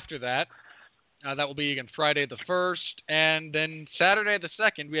night after that, that will be again Friday the 1st, and then Saturday the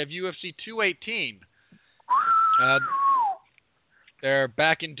 2nd, we have UFC 218. They're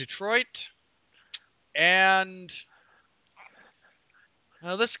back in Detroit, and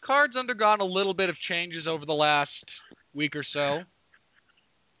this card's undergone a little bit of changes over the last week or so.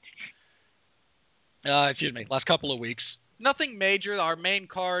 Last couple of weeks. Nothing major. Our main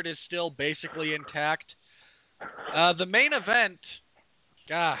card is still basically intact. The main event,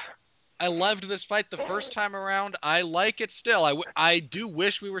 I loved this fight the first time around. I like it still. I do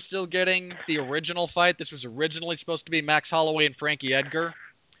wish we were still getting the original fight. This was originally supposed to be Max Holloway and Frankie Edgar.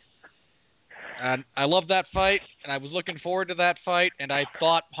 And I love that fight, and I was looking forward to that fight, and I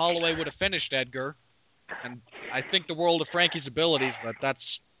thought Holloway would have finished Edgar. And I think the world of Frankie's abilities, but that's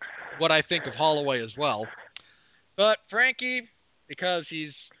what I think of Holloway as well. But Frankie, because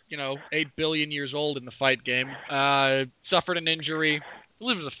he's, 8 billion years old in the fight game, suffered an injury. I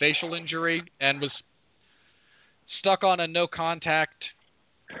believe it was a facial injury, and was stuck on a no contact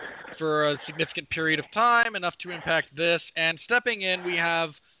for a significant period of time, enough to impact this. And stepping in, we have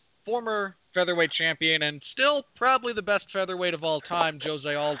former featherweight champion and still probably the best featherweight of all time,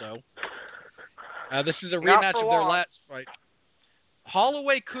 Jose Aldo. This is a rematch of their last fight.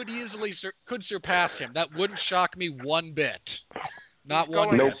 Holloway could surpass him. That wouldn't shock me one bit. Not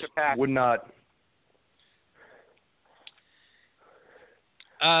one bit. Nope, would not.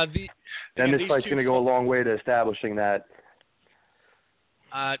 Then this fight's going to go a long way to establishing that.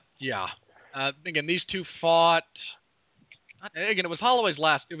 Yeah. Again, these two fought. Again, it was Holloway's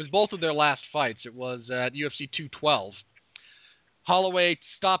last. It was both of their last fights. It was at UFC 212. Holloway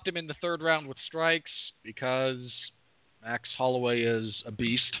stopped him in the 3rd round with strikes because Max Holloway is a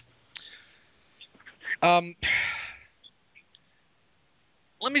beast. Let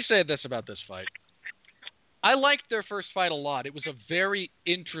me say this about this fight. I liked their first fight a lot. It was a very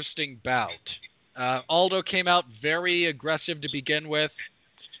interesting bout. Aldo came out very aggressive to begin with.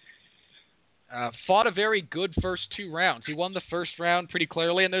 Fought a very good first 2 rounds. He won the first round pretty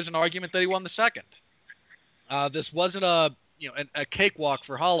clearly, and there's an argument that he won the second. This wasn't a cakewalk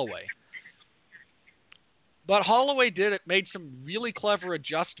for Holloway. But Holloway made some really clever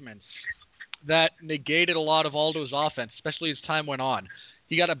adjustments that negated a lot of Aldo's offense, especially as time went on.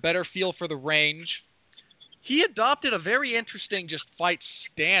 He got a better feel for the range. He adopted a very interesting fight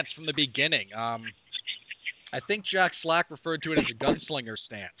stance from the beginning. I think Jack Slack referred to it as a gunslinger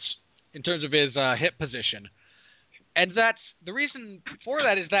stance in terms of his hip position. And the reason for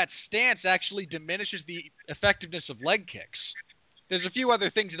that is that stance actually diminishes the effectiveness of leg kicks. There's a few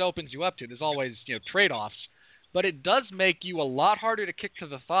other things it opens you up to. There's always, trade-offs. But it does make you a lot harder to kick to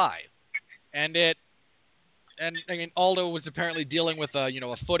the thigh. And Aldo was apparently dealing with a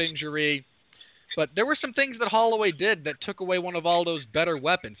foot injury. But there were some things that Holloway did that took away one of Aldo's better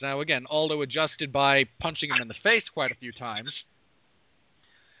weapons. Now, again, Aldo adjusted by punching him in the face quite a few times.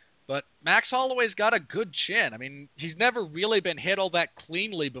 but Max Holloway's got a good chin. I mean, he's never really been hit all that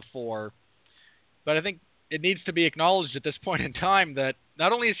cleanly before, but I think it needs to be acknowledged at this point in time that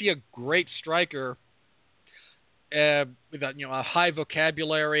not only is he a great striker with a high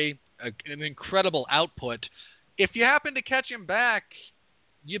vocabulary, an incredible output, if you happen to catch him back,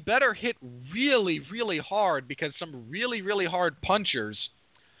 you better hit really, really hard, because some really, really hard punchers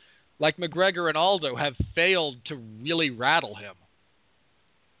like McGregor and Aldo have failed to really rattle him.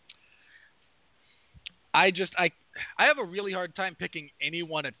 I have a really hard time picking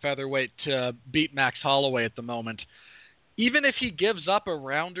anyone at featherweight to beat Max Holloway at the moment. Even if he gives up a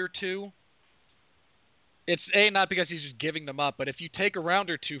round or two, it's not because he's just giving them up, but if you take a round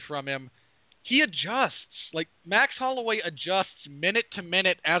or two from him, he adjusts. Like, Max Holloway adjusts minute to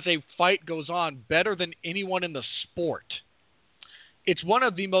minute as a fight goes on better than anyone in the sport. It's one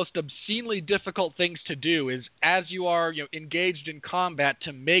of the most obscenely difficult things to do, is as you are engaged in combat,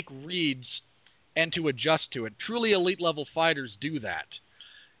 to make reads and to adjust to it. Truly elite level fighters do that.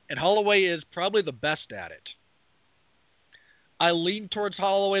 And Holloway is probably the best at it. I leaned towards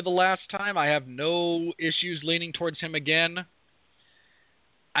Holloway the last time. I have no issues leaning towards him again.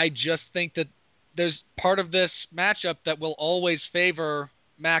 I just think that there's part of this matchup that will always favor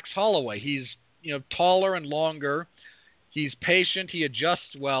Max Holloway. He's taller and longer. He's patient. He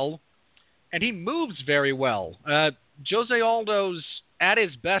adjusts well. And he moves very well. Jose Aldo's at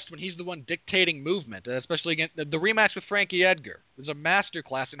his best when he's the one dictating movement, especially against the rematch with Frankie Edgar. It was a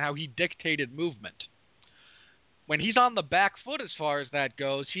masterclass in how he dictated movement. When he's on the back foot as far as that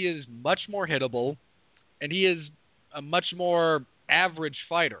goes, he is much more hittable, and he is a much more average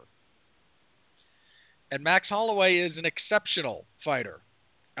fighter. And Max Holloway is an exceptional fighter.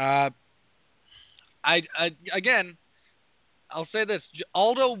 Again, I'll say this.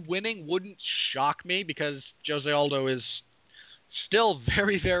 Aldo winning wouldn't shock me, because Jose Aldo is still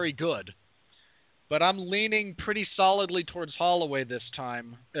very, very good. But I'm leaning pretty solidly towards Holloway this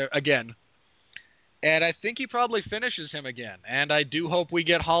time, again. And I think he probably finishes him again. And I do hope we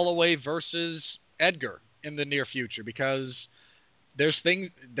get Holloway versus Edgar in the near future, because there's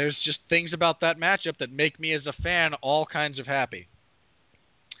just things about that matchup that make me as a fan all kinds of happy.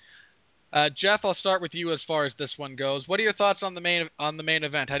 Jeff, I'll start with you as far as this one goes. What are your thoughts on the main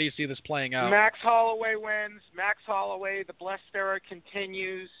event? How do you see this playing out? Max Holloway wins. Max Holloway, the blessed era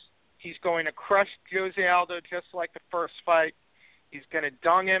continues. He's going to crush Jose Aldo just like the first fight. He's going to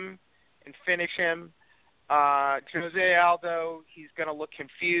dung him and finish him. Jose Aldo, he's going to look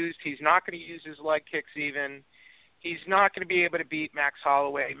confused. He's not going to use his leg kicks even. He's not going to be able to beat Max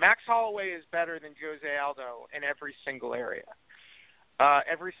Holloway. Max Holloway is better than Jose Aldo in every single area.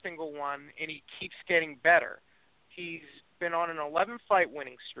 Every single one, and he keeps getting better. He's been on an 11-fight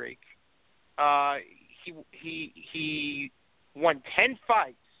winning streak. He won 10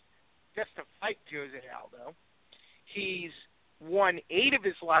 fights just to fight Jose Aldo. He's won 8 of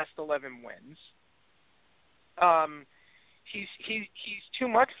his last 11 wins. He's too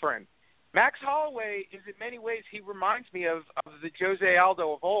much for him. Max Holloway is, in many ways, he reminds me of the Jose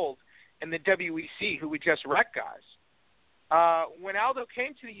Aldo of old in the WEC, who would just wreck guys. When Aldo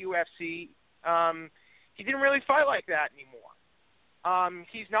came to the UFC, he didn't really fight like that anymore.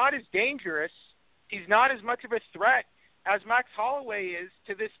 He's not as dangerous. He's not as much of a threat as Max Holloway is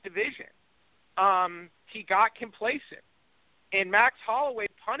to this division. He got complacent, and Max Holloway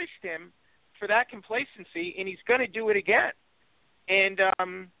punished him for that complacency, and he's going to do it again. And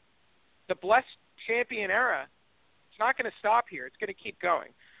the blessed champion era, it's not going to stop here. It's going to keep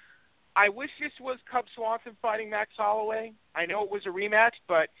going. I wish this was Cub Swanson fighting Max Holloway. I know it was a rematch,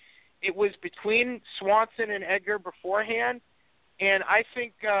 but it was between Swanson and Edgar beforehand, and I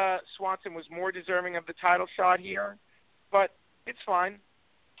think Swanson was more deserving of the title shot here. But it's fine.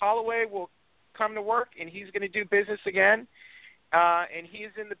 Holloway will come to work, and he's going to do business again, and he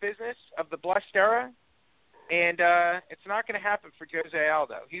is in the business of the blessed era, and it's not going to happen for Jose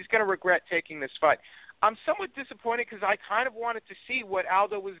Aldo. He's going to regret taking this fight. I'm somewhat disappointed because I kind of wanted to see what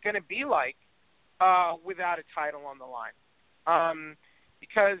Aldo was going to be like without a title on the line.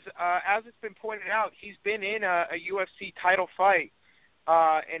 Because as it's been pointed out, he's been in a UFC title fight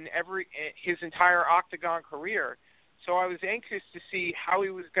in his entire Octagon career. So I was anxious to see how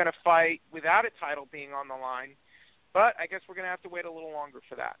he was going to fight without a title being on the line. But I guess we're going to have to wait a little longer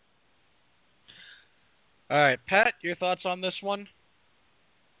for that. All right, Pat, your thoughts on this one?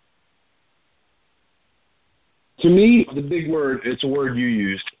 To me, the big word, it's a word you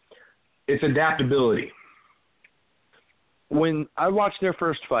used, it's adaptability. When I watched their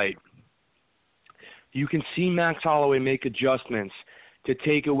first fight, you can see Max Holloway make adjustments to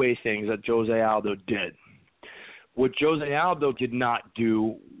take away things that Jose Aldo did. What Jose Aldo did not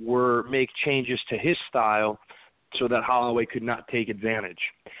do were make changes to his style so that Holloway could not take advantage.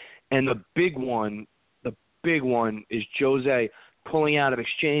 And the big one is Jose pulling out of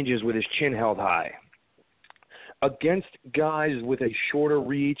exchanges with his chin held high. Against guys with a shorter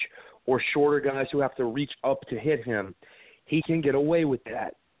reach or shorter guys who have to reach up to hit him, he can get away with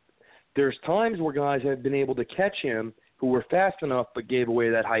that. There's times where guys have been able to catch him who were fast enough but gave away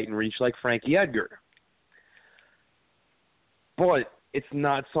that height and reach, like Frankie Edgar. But it's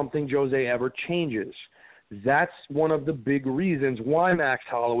not something Jose ever changes. That's one of the big reasons why Max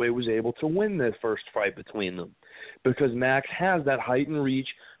Holloway was able to win the first fight between them, because Max has that height and reach,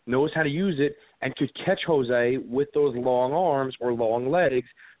 knows how to use it, and could catch Jose with those long arms or long legs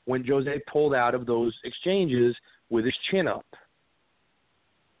when Jose pulled out of those exchanges with his chin up.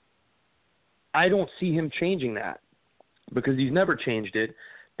 I don't see him changing that because he's never changed it.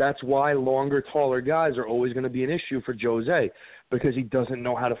 That's why longer, taller guys are always going to be an issue for Jose, because he doesn't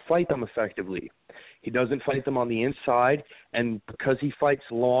know how to fight them effectively. He doesn't fight them on the inside, and because he fights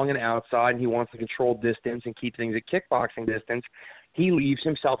long and outside and he wants to control distance and keep things at kickboxing distance, he leaves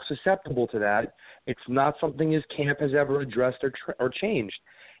himself susceptible to that. It's not something his camp has ever addressed or changed,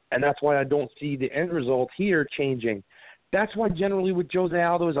 and that's why I don't see the end result here changing. That's why generally with Jose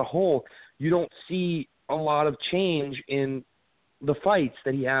Aldo as a whole, you don't see a lot of change in the fights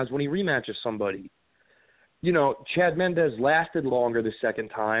that he has when he rematches somebody. You know, Chad Mendes lasted longer the second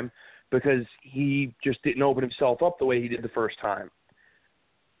time because he just didn't open himself up the way he did the first time.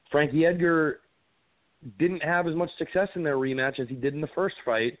 Frankie Edgar didn't have as much success in their rematch as he did in the first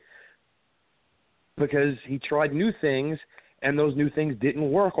fight because he tried new things, and those new things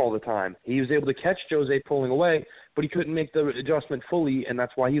didn't work all the time. He was able to catch Jose pulling away, but he couldn't make the adjustment fully, and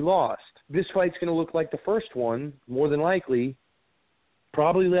that's why he lost. This fight's going to look like the first one, more than likely.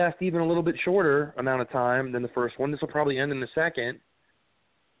 Probably last even a little bit shorter amount of time than the first one. This will probably end in the second.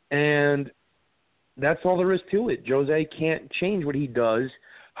 And that's all there is to it. Jose can't change what he does.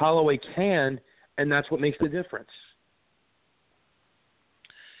 Holloway can, and that's what makes the difference.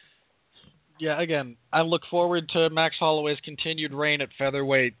 Yeah, again, I look forward to Max Holloway's continued reign at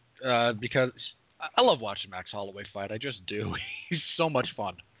featherweight because I love watching Max Holloway fight. I just do. He's so much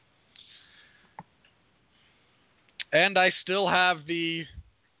fun. And I still have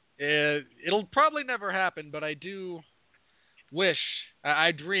it'll probably never happen, but I do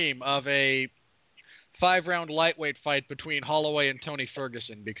I dream of a 5-round lightweight fight between Holloway and Tony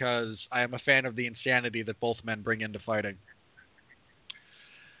Ferguson because I am a fan of the insanity that both men bring into fighting.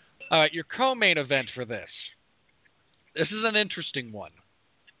 All right, your co-main event for this. This is an interesting one.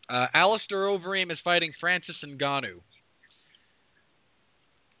 Alistair Overeem is fighting Francis Ngannou.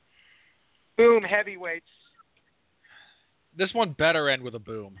 Boom, heavyweights. This one better end with a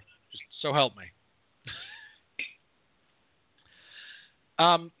boom. Just so help me.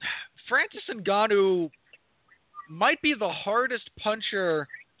 Francis Ngannou might be the hardest puncher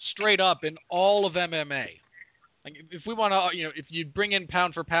straight up in all of MMA. Like if we want to, if you bring in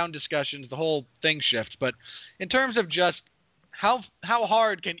pound for pound discussions, the whole thing shifts. But in terms of just how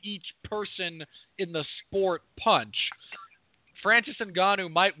hard can each person in the sport punch, Francis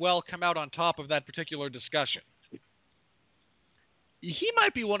Ngannou might well come out on top of that particular discussion. He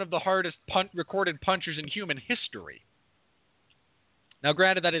might be one of the hardest recorded punchers in human history. Now,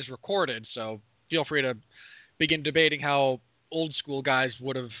 granted, that is recorded, so feel free to begin debating how old school guys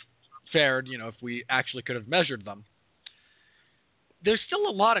would have fared, if we actually could have measured them. There's still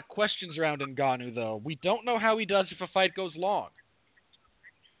a lot of questions around Ngannou, though. We don't know how he does if a fight goes long.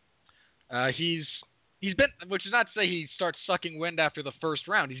 He's been, which is not to say he starts sucking wind after the first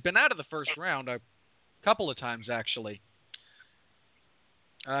round. He's been out of the first round a couple of times, actually.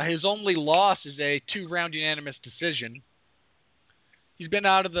 His only loss is a 2-round unanimous decision. He's been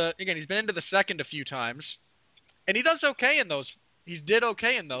he's been into the second a few times, and he does okay in those. He did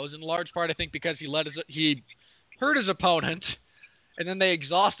okay in those, in large part, I think, because he hurt his opponent, and then they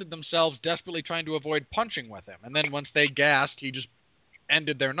exhausted themselves desperately trying to avoid punching with him. And then once they gassed, he just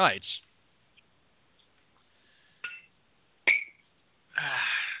ended their nights.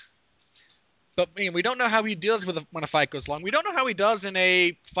 But we don't know how he deals with when a fight goes long. We don't know how he does in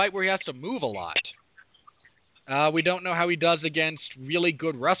a fight where he has to move a lot. We don't know how he does against really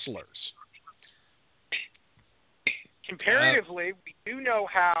good wrestlers. Comparatively, we do know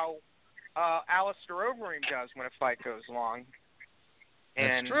how Alistair Overeem does when a fight goes long.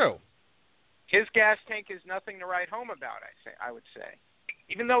 And that's true. His gas tank is nothing to write home about, I would say.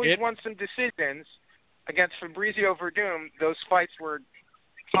 Even though he's won some decisions against Fabrizio Verdum, those fights were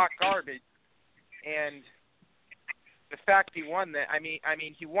hot garbage. And the fact he won that,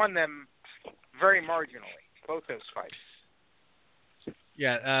 he won them very marginally. both those fights.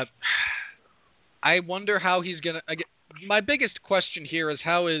 Yeah, I wonder how he's going to... My biggest question here is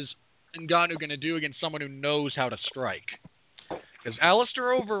how is Ngannou going to do against someone who knows how to strike? Because Alistair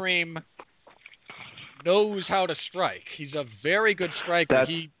Overeem knows how to strike. He's a very good striker.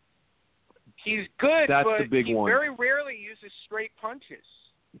 He's good, that's but the big he one. very rarely uses straight punches.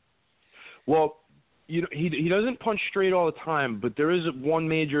 Well, he doesn't punch straight all the time, but there is one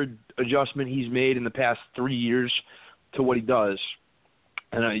major adjustment he's made in the past 3 years to what he does.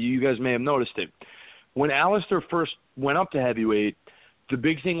 And you guys may have noticed it. When Alistair first went up to heavyweight, the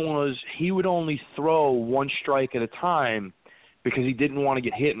big thing was he would only throw one strike at a time because he didn't want to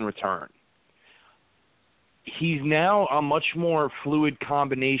get hit in return. He's now a much more fluid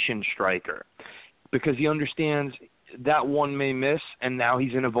combination striker because he understands that one may miss, and now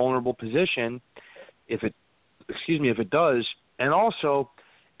he's in a vulnerable position if it does. And also,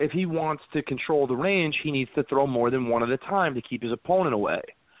 if he wants to control the range, he needs to throw more than one at a time to keep his opponent away.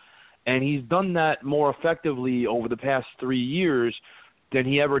 And he's done that more effectively over the past 3 years than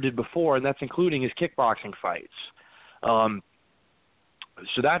he ever did before, and that's including his kickboxing fights.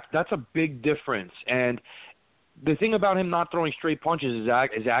 So that's a big difference. And the thing about him not throwing straight punches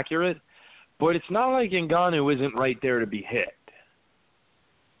is accurate, but it's not like Ngannou isn't right there to be hit.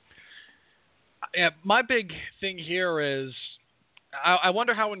 Yeah, my big thing here is I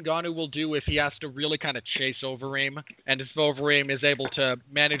wonder how Ngannou will do if he has to really kind of chase Overeem, and if Overeem is able to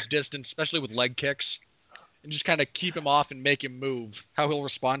manage distance, especially with leg kicks, and just kind of keep him off and make him move, how he'll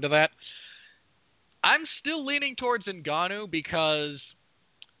respond to that. I'm still leaning towards Ngannou because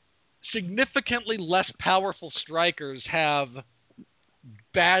significantly less powerful strikers have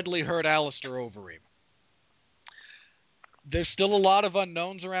badly hurt Alistair Overeem. There's still a lot of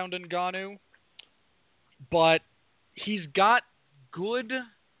unknowns around Ngannou, but he's got good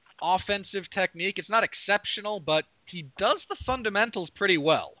offensive technique. It's not exceptional, but he does the fundamentals pretty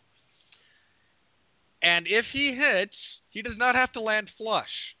well. And if he hits, he does not have to land flush.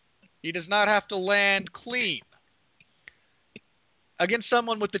 He does not have to land clean. Against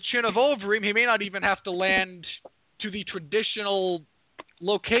someone with the chin of Overeem, he may not even have to land to the traditional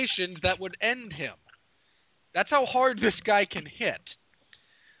locations that would end him. That's how hard this guy can hit.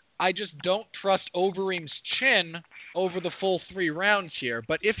 I just don't trust Overeem's chin over the full 3 rounds here.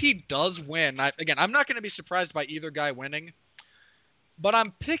 But if he does win, I'm not going to be surprised by either guy winning. But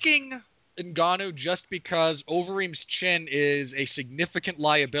I'm picking Ngannou just because Overeem's chin is a significant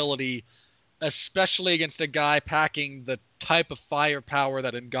liability, especially against a guy packing the type of firepower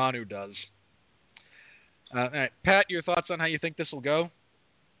that Ngannou does. All right. Pat, your thoughts on how you think this will go?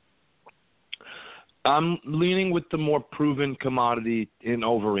 I'm leaning with the more proven commodity in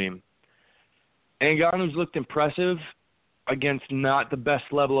Overeem. Ngannou's looked impressive against not the best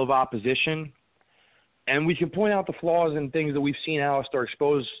level of opposition. And we can point out the flaws and things that we've seen Alistair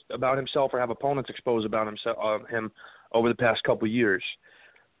expose about himself or have opponents expose about him over the past couple of years.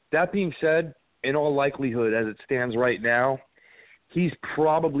 That being said, in all likelihood, as it stands right now, he's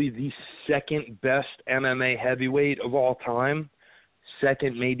probably the second best MMA heavyweight of all time,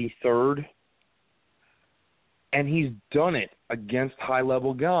 second, maybe third. And he's done it against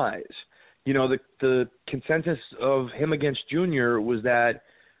high-level guys. You know, the consensus of him against Junior was that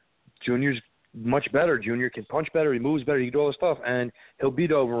Junior's much better. Junior can punch better, he moves better, he can do all this stuff, and he'll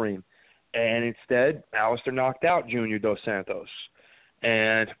beat Overeem. And instead, Alistair knocked out Junior Dos Santos.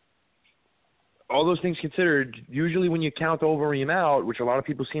 And all those things considered, usually when you count Overeem out, which a lot of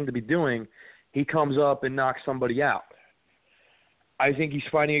people seem to be doing, he comes up and knocks somebody out. I think he's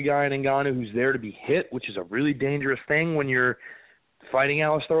fighting a guy in Ngannou who's there to be hit, which is a really dangerous thing when you're fighting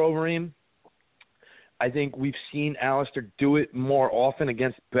Alistair Overeem. I think we've seen Alistair do it more often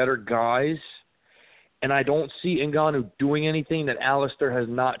against better guys, and I don't see Ngannou doing anything that Alistair has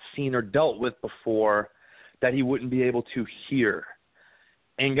not seen or dealt with before that he wouldn't be able to here.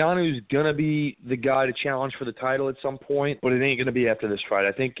 Ngannou's going to be the guy to challenge for the title at some point, but it ain't going to be after this fight.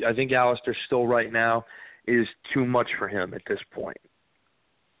 I think Alistair still right now is too much for him at this point.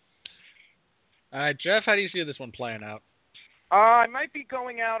 All right, Jeff, how do you see this one playing out? I might be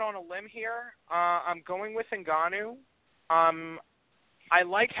going out on a limb here. I'm going with Ngannou. I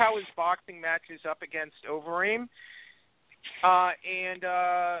like how his boxing matches up against Overeem. And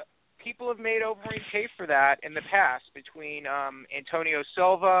people have made Overeem pay for that in the past between Antonio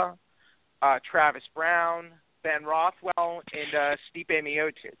Silva, Travis Brown, Ben Rothwell, and Stipe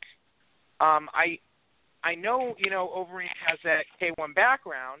Miocic. I know, Overeem has that K1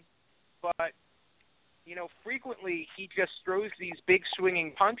 background, but frequently he just throws these big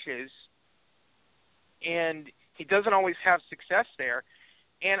swinging punches, and he doesn't always have success there.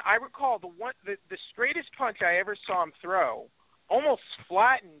 And I recall the straightest punch I ever saw him throw almost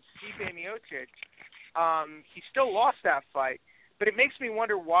flattened Stipe Miocic. He still lost that fight, but it makes me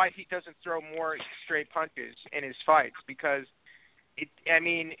wonder why he doesn't throw more straight punches in his fights, because it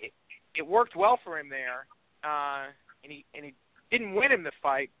worked well for him there, and he didn't win him the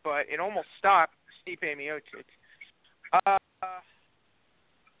fight, but it almost stopped Stipe Miocic.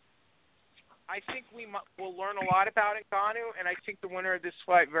 I think we'll learn a lot about Ngannou, and I think the winner of this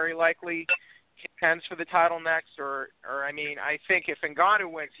fight very likely contends for the title next. I think if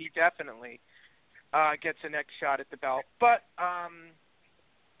Ngannou wins, he definitely gets a next shot at the belt. But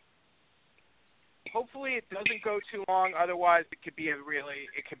hopefully it doesn't go too long. Otherwise, it could be a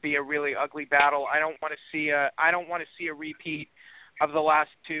really ugly battle. I don't want to see a repeat of the last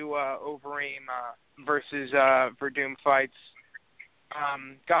two Overeem versus Verdum fights.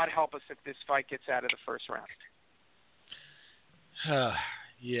 God help us if this fight gets out of the first round.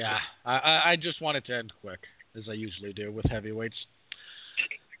 Yeah, I just want it to end quick, as I usually do with heavyweights.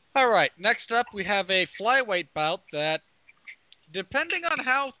 All right, next up we have a flyweight bout that, depending on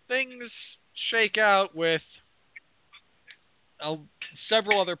how things shake out with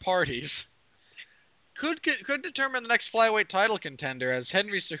several other parties, could determine the next flyweight title contender, as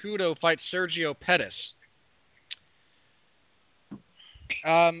Henry Cejudo fights Sergio Pettis.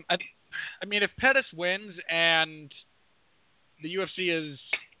 If Pettis wins and the UFC is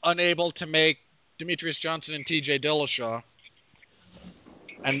unable to make Demetrius Johnson and TJ Dillashaw,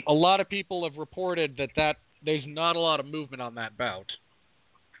 and a lot of people have reported that there's not a lot of movement on that bout.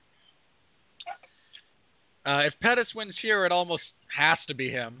 If Pettis wins here, it almost has to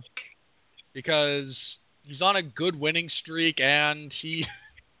be him, because he's on a good winning streak and he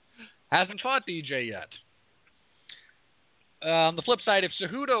hasn't fought DJ yet. On the flip side, if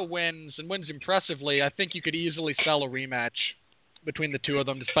Cejudo wins and wins impressively, I think you could easily sell a rematch between the two of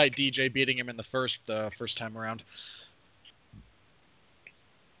them, despite DJ beating him in the first time around.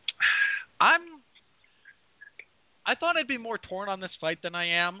 I thought I'd be more torn on this fight than I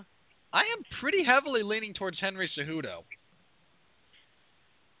am. I am pretty heavily leaning towards Henry Cejudo.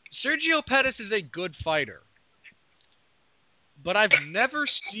 Sergio Pettis is a good fighter, but I've never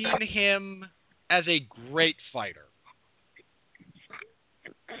seen him as a great fighter.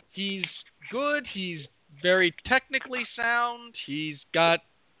 He's good. He's very technically sound. He's got,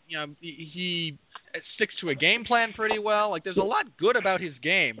 he sticks to a game plan pretty well. Like, there's a lot good about his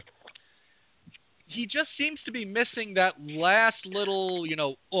game. He just seems to be missing that last little,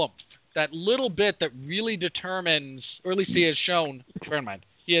 oomph, that little bit that really determines, or at least he has shown. Bear in mind,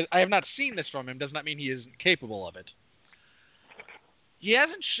 I have not seen this from him. Does not mean he isn't capable of it. He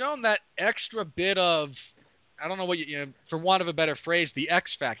hasn't shown that extra bit of, I don't know what for want of a better phrase, the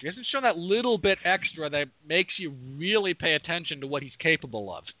X factor. He hasn't shown that little bit extra that makes you really pay attention to what he's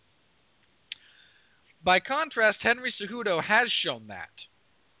capable of. By contrast, Henry Cejudo has shown that.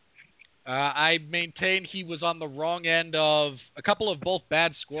 I maintain he was on the wrong end of a couple of both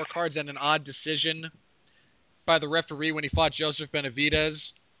bad scorecards and an odd decision by the referee when he fought Joseph Benavidez,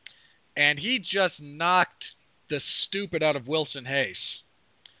 and he just knocked the stupid out of Wilson Hayes.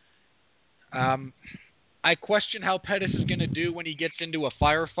 I question how Pettis is going to do when he gets into a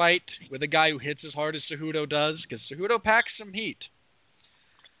firefight with a guy who hits as hard as Cejudo does, because Cejudo packs some heat.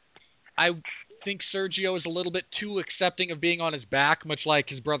 I think Sergio is a little bit too accepting of being on his back, much like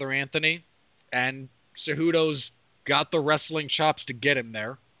his brother Anthony, and Cejudo's got the wrestling chops to get him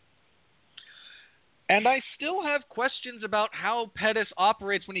there. And I still have questions about how Pettis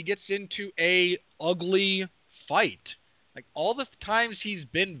operates when he gets into a ugly fight. Like, all the times he's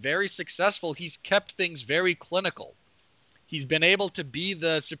been very successful, he's kept things very clinical. He's been able to be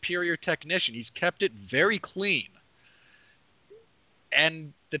the superior technician. He's kept it very clean.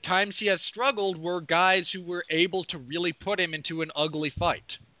 And the times he has struggled were guys who were able to really put him into an ugly fight.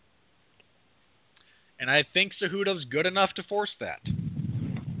 And I think Cejudo's good enough to force that.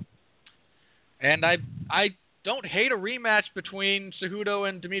 And I don't hate a rematch between Cejudo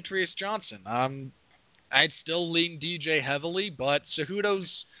and Demetrius Johnson. I'd still lean DJ heavily, but Cejudo's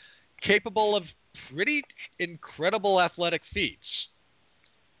capable of pretty incredible athletic feats.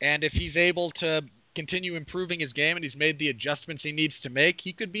 And if he's able to continue improving his game and he's made the adjustments he needs to make,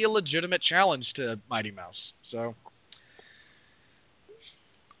 he could be a legitimate challenge to Mighty Mouse. So,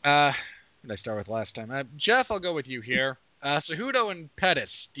 what did I start with last time? Jeff, I'll go with you here. Cejudo and Pettis.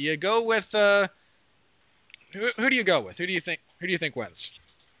 Do you go with who do you go with? Who do you think wins?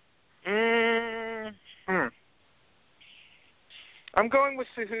 I'm going with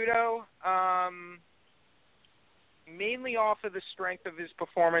Cejudo, mainly off of the strength of his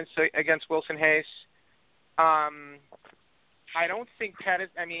performance against Wilson Hayes. I don't think Pettis.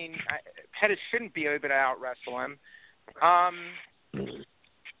 I mean, Pettis shouldn't be able to out-wrestle him. I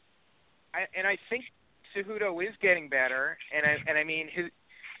think Cejudo is getting better, and I mean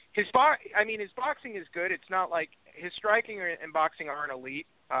his boxing is good. It's not like his striking and boxing aren't elite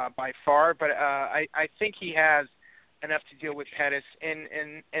by far, but I think he has enough to deal with Pettis.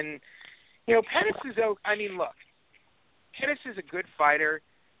 And you know, Pettis is. I mean, look, Pettis is a good fighter.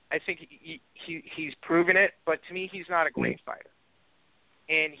 I think he's proven it, but to me, he's not a great fighter,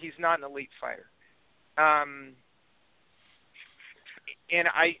 and he's not an elite fighter. And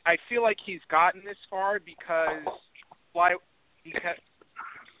I feel like he's gotten this far because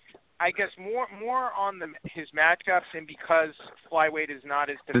I guess more on his matchups, and because flyweight is not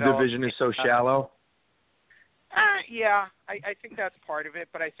as developed. The division is so shallow? Yeah, I think that's part of it,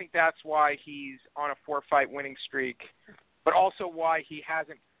 but I think that's why he's on a 4-fight winning streak, but also why he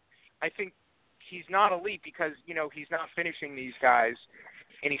hasn't. I think he's not elite because, you know, he's not finishing these guys,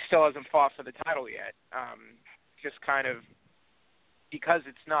 and he still hasn't fought for the title yet. Just kind of because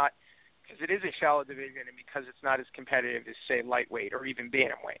it is a shallow division, and because it's not as competitive as, say, lightweight or even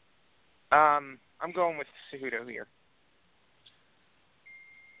bantamweight. I'm going with Cejudo here.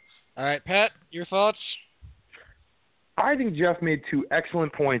 All right, Pat, your thoughts? I think Jeff made two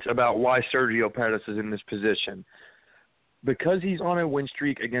excellent points about why Sergio Pettis is in this position. Because he's on a win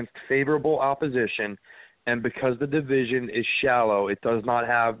streak against favorable opposition, and because the division is shallow, it does not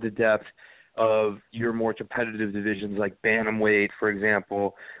have the depth of your more competitive divisions like bantamweight, for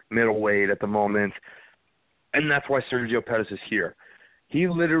example, middleweight at the moment, and that's why Sergio Pettis is here. He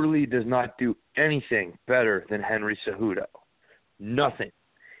literally does not do anything better than Henry Cejudo. Nothing.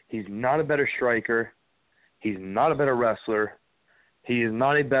 He's not a better striker. He's not a better wrestler. He is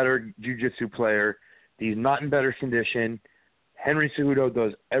not a better jiu-jitsu player. He's not in better condition. Henry Cejudo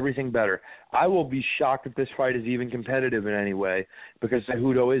does everything better. I will be shocked if this fight is even competitive in any way because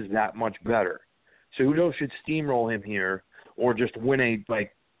Cejudo is that much better. Cejudo should steamroll him here or just win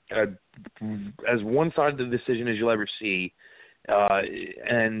as one-sided decision as you'll ever see,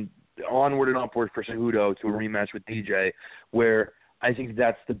 and onward and upward for Cejudo to a rematch with DJ, where I think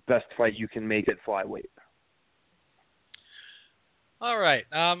that's the best fight you can make at flyweight. All right.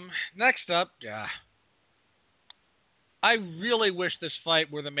 Next up, I really wish this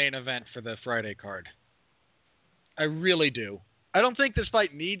fight were the main event for the Friday card. I really do. I don't think this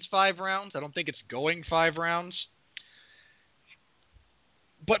fight needs 5 rounds. I don't think it's going 5 rounds.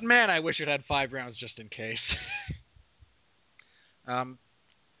 But, man, I wish it had 5 rounds just in case.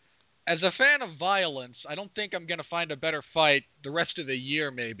 As a fan of violence, I don't think I'm going to find a better fight the rest of the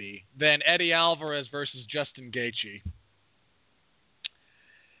year, maybe, than Eddie Alvarez versus Justin Gaethje.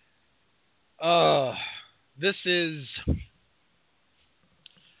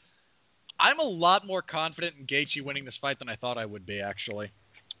 I'm a lot more confident in Gaethje winning this fight than I thought I would be, actually.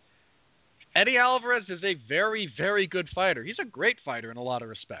 Eddie Alvarez is a very, very good fighter. He's a great fighter in a lot of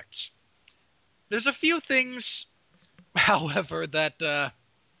respects. There's a few things, however, that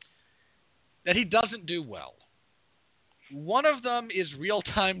he doesn't do well. One of them is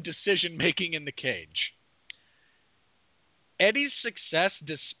real-time decision-making in the cage. Eddie's success,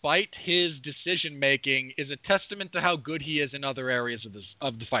 despite his decision-making, is a testament to how good he is in other areas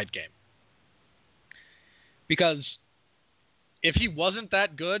of the fight game. Because if he wasn't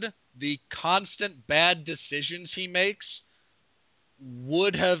that good, the constant bad decisions he makes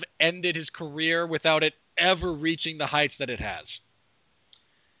would have ended his career without it ever reaching the heights that it has.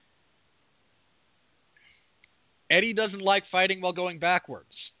 Eddie doesn't like fighting while going backwards.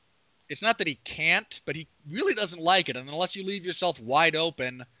 It's not that he can't, but he really doesn't like it. And unless you leave yourself wide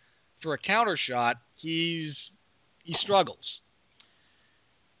open for a counter shot, he struggles.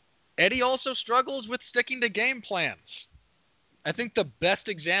 Eddie also struggles with sticking to game plans. I think the best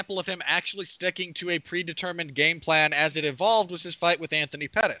example of him actually sticking to a predetermined game plan as it evolved was his fight with Anthony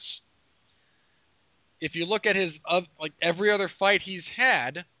Pettis. If you look at his every other fight he's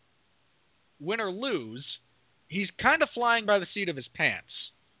had, win or lose, he's kind of flying by the seat of his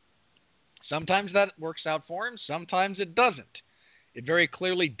pants. Sometimes that works out for him, sometimes it doesn't. It very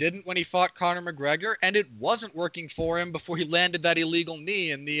clearly didn't when he fought Conor McGregor, and it wasn't working for him before he landed that illegal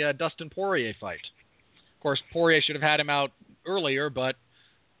knee in the Dustin Poirier fight. Of course, Poirier should have had him out earlier, but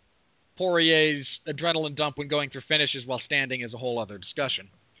Poirier's adrenaline dump when going for finishes while standing is a whole other discussion.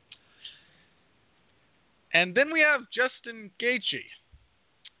 And then we have Justin Gaethje.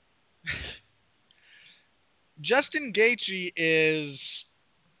 Justin Gaethje is...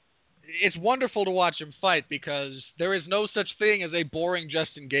 It's wonderful to watch him fight because there is no such thing as a boring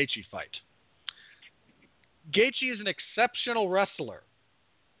Justin Gaethje fight. Gaethje is an exceptional wrestler.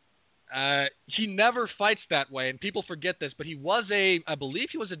 He never fights that way, and people forget this, but I believe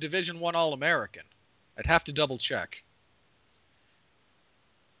he was a Division I All-American. I'd have to double check.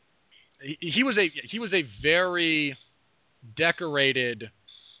 He was a very decorated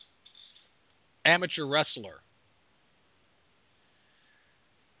amateur wrestler.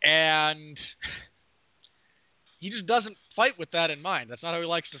 And he just doesn't fight with that in mind. That's not how he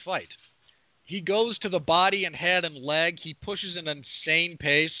likes to fight. He goes to the body and head and leg. He pushes an insane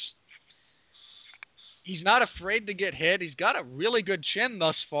pace. He's not afraid to get hit. He's got a really good chin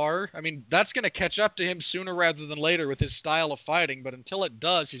thus far. I mean, that's going to catch up to him sooner rather than later with his style of fighting, but until it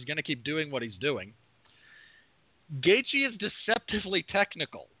does, he's going to keep doing what he's doing. Gaethje is deceptively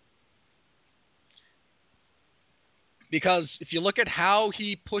technical. Because if you look at how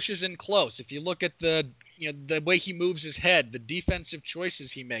he pushes in close, if you look at the way he moves his head, the defensive choices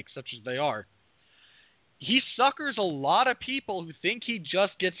he makes, such as they are, he suckers a lot of people who think he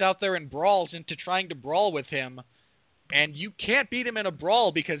just gets out there and brawls into trying to brawl with him, and you can't beat him in a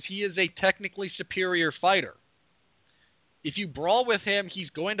brawl because he is a technically superior fighter. If you brawl with him,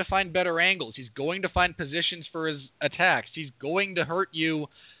 he's going to find better angles. He's going to find positions for his attacks. He's going to hurt you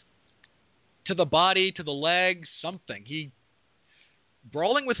to the body, to the legs, something.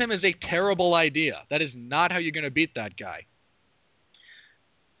 Brawling with him is a terrible idea. That is not how you're going to beat that guy.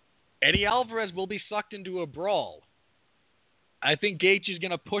 Eddie Alvarez will be sucked into a brawl. I think Gaethje is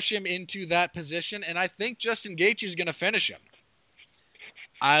going to push him into that position, and I think Justin Gaethje is going to finish him.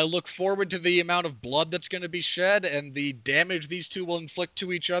 I look forward to the amount of blood that's going to be shed and the damage these two will inflict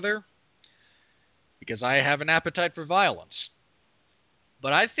to each other, because I have an appetite for violence.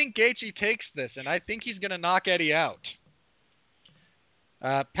 But I think Gaethje takes this, and I think he's going to knock Eddie out.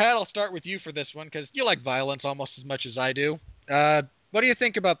 Pat, I'll start with you for this one, because you like violence almost as much as I do. What do you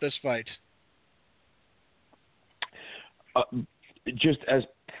think about this fight? Just as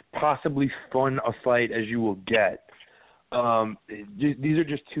possibly fun a fight as you will get. These are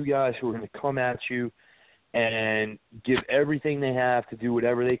just two guys who are going to come at you and give everything they have to do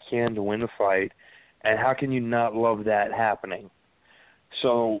whatever they can to win the fight. And how can you not love that happening?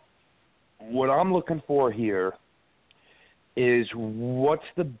 So what I'm looking for here is what's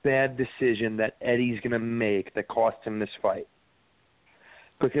the bad decision that Eddie's going to make that costs him this fight?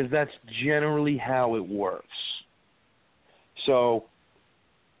 Because that's generally how it works. So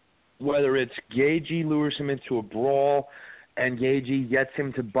whether it's Gaethje lures him into a brawl and Gaethje gets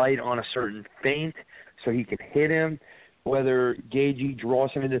him to bite on a certain feint so he can hit him, whether Gaethje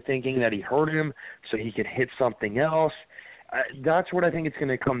draws him into thinking that he hurt him so he can hit something else, that's what I think it's going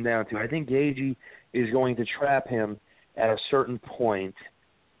to come down to. I think Gaethje is going to trap him at a certain point,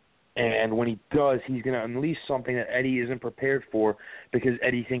 and when he does, he's going to unleash something that Eddie isn't prepared for because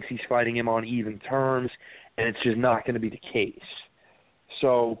Eddie thinks he's fighting him on even terms, and it's just not going to be the case.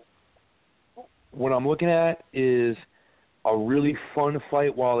 So what I'm looking at is a really fun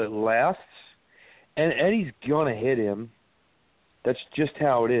fight while it lasts, and Eddie's going to hit him. That's just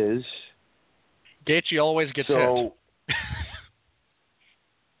how it is. Gaethje always gets hit.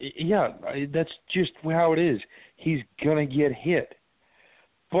 Yeah, that's just how it is. He's going to get hit.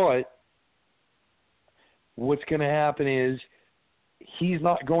 But what's going to happen is he's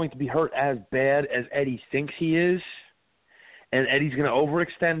not going to be hurt as bad as Eddie thinks he is, and Eddie's going to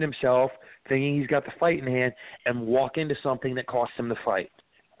overextend himself thinking he's got the fight in hand and walk into something that costs him the fight.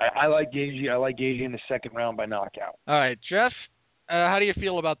 I like Gaethje. I like Gaethje in the second round by knockout. All right, Jeff, how do you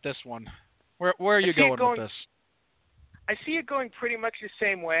feel about this one? Where are you going with this? I see it going pretty much the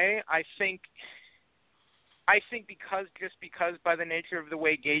same way. I think because by the nature of the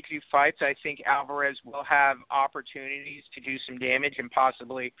way Gaethje fights, I think Alvarez will have opportunities to do some damage and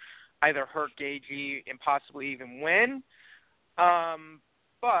possibly either hurt Gaethje and possibly even win.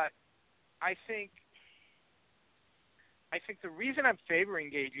 But I think the reason I'm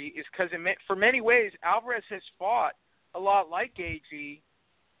favoring Gaethje is because for many ways Alvarez has fought a lot like Gaethje,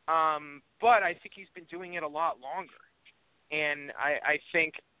 but I think he's been doing it a lot longer. And I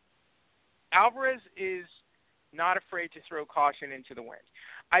think Alvarez is not afraid to throw caution into the wind.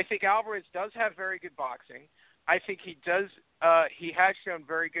 I think Alvarez does have very good boxing. I think he does. He has shown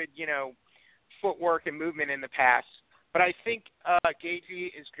very good, footwork and movement in the past. But I think Gaethje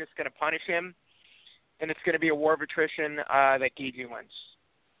is just going to punish him, and it's going to be a war of attrition that Gaethje wins.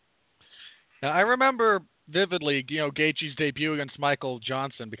 Now, I remember vividly, Gaethje's debut against Michael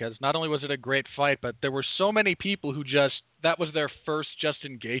Johnson, because not only was it a great fight, but there were so many people who that was their first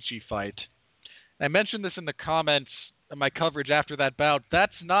Justin Gaethje fight. I mentioned this in the comments of my coverage after that bout.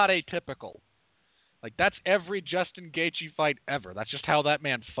 That's not atypical. Like, that's every Justin Gaethje fight ever. That's just how that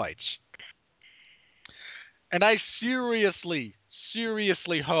man fights. And I seriously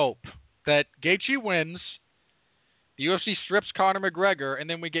hope that Gaethje wins, the UFC strips Conor McGregor, and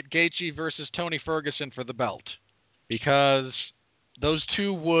then we get Gaethje versus Tony Ferguson for the belt. Because those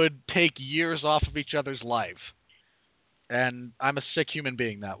two would take years off of each other's life. And I'm a sick human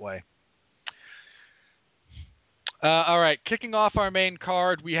being that way. All right, kicking off our main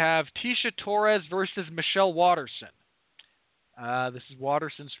card, we have Tecia Torres versus Michelle Waterson. This is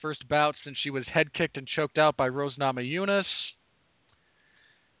Waterson's first bout since she was head-kicked and choked out by Rose Namajunas.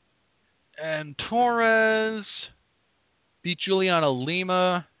 And Torres beat Juliana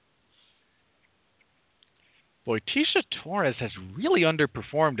Lima. Boy, Tecia Torres has really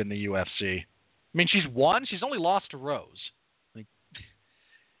underperformed in the UFC. I mean, she's won. She's only lost to Rose.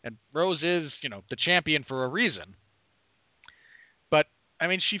 And Rose is, the champion for a reason. But, I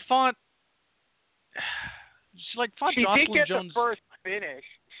mean, she fought She Jocelyn did get Jones. the first finish.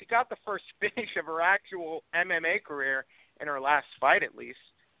 She got the first finish of her actual MMA career in her last fight, at least.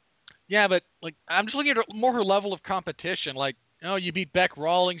 Yeah, but I'm just looking at her level of competition. You beat Beck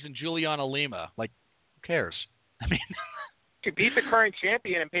Rawlings and Juliana Lima. Who cares? I mean, she beat the current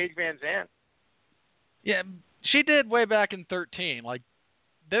champion in Paige Van Zandt. Yeah, she did way back in 2013.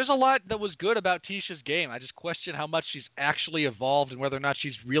 There's a lot that was good about Ticia's game. I just question how much she's actually evolved and whether or not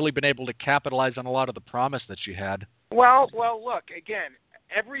she's really been able to capitalize on a lot of the promise that she had. Well, look, again,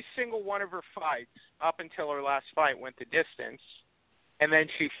 every single one of her fights up until her last fight went the distance, and then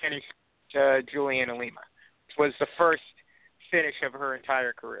she finished Juliana Lima, which was the first finish of her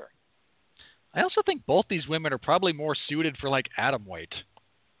entire career. I also think both these women are probably more suited for, atomweight.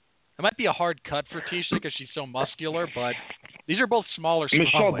 It might be a hard cut for Tecia because she's so muscular, but these are both smaller.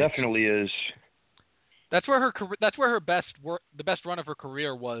 Michelle definitely is. That's where the best run of her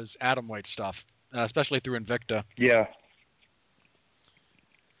career was atomweight stuff, especially through Invicta. Yeah.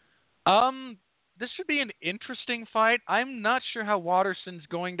 This should be an interesting fight. I'm not sure how Waterson's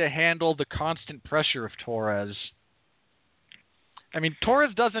going to handle the constant pressure of Torres. I mean,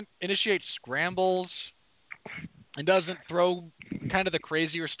 Torres doesn't initiate scrambles and doesn't throw kind of the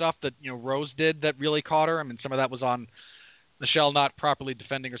crazier stuff that, Rose did that really caught her. I mean, some of that was on Michelle not properly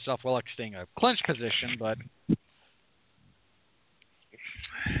defending herself while staying in a clinch position, but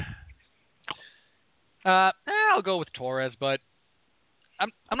I'll go with Torres, but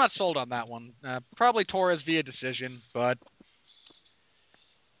I'm not sold on that one. Probably Torres via decision, but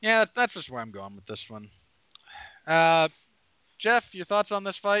yeah, that's just where I'm going with this one. Jeff, your thoughts on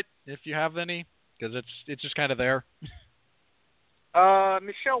this fight, if you have any? Because it's just kind of there.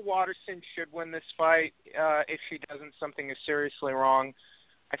 Michelle Waterson should win this fight. If she doesn't, something is seriously wrong.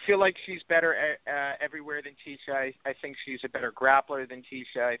 I feel like she's better everywhere than Tecia. I think she's a better grappler than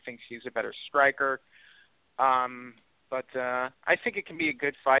Tecia. I think she's a better striker. But I think it can be a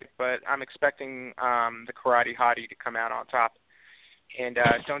good fight, but I'm expecting the karate hottie to come out on top. And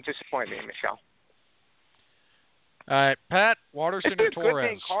don't disappoint me, Michelle. All right, Pat, Waterson or Torres? It's a good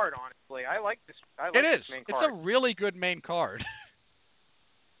main card, honestly. I like this. It is. This main card. It's a really good main card.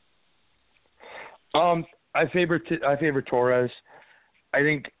 I favor Torres. I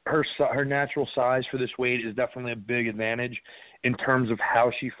think her natural size for this weight is definitely a big advantage in terms of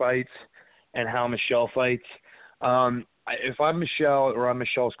how she fights and how Michelle fights. If I'm Michelle or I'm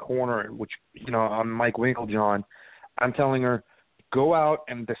Michelle's corner, which I'm Mike Winklejohn, I'm telling her, go out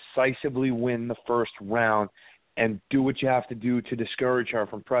and decisively win the first round and do what you have to do to discourage her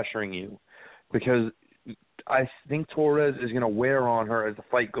from pressuring you, because I think Torres is going to wear on her as the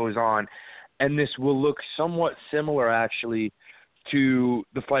fight goes on, and this will look somewhat similar, actually, to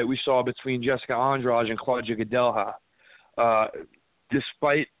the fight we saw between Jessica Andrade and Claudia Gadelha.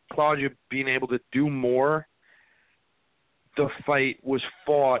 Despite Claudia being able to do more, the fight was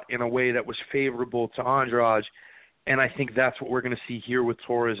fought in a way that was favorable to Andrade, and I think that's what we're going to see here with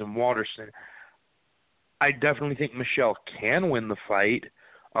Torres and Waterson. I definitely think Michelle can win the fight,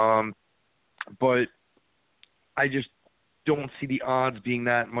 but I just don't see the odds being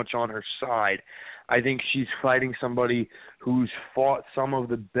that much on her side. I think she's fighting somebody who's fought some of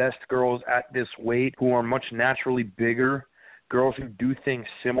the best girls at this weight, who are much naturally bigger, girls who do things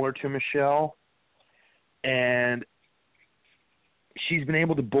similar to Michelle, and she's been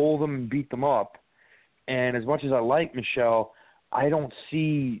able to bowl them and beat them up. And as much as I like Michelle, I don't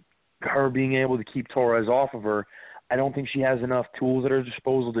see her being able to keep Torres off of her. I don't think she has enough tools at her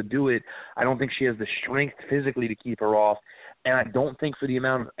disposal to do it. I don't think she has the strength physically to keep her off. And I don't think for the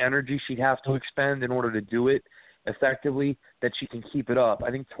amount of energy she'd have to expend in order to do it effectively that she can keep it up.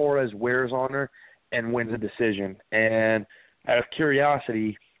 I think Torres wears on her and wins a decision. And out of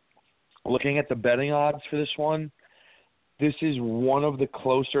curiosity, looking at the betting odds for this one, this is one of the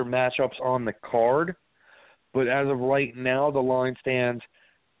closer matchups on the card. But as of right now, the line stands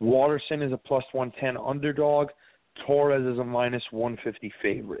Waterson is a plus 110 underdog. Torres is a minus 150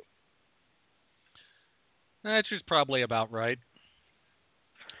 favorite. That's just probably about right.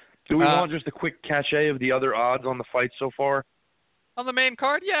 Do we want just a quick cachet of the other odds on the fight so far? On the main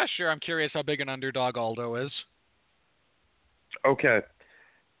card? Yeah, sure. I'm curious how big an underdog Aldo is. Okay.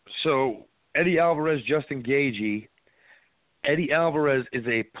 So, Eddie Alvarez, Justin Gaethje. Eddie Alvarez is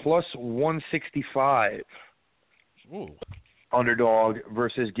a plus 165 underdog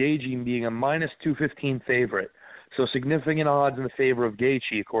versus Gaethje being a minus 215 favorite. So significant odds in the favor of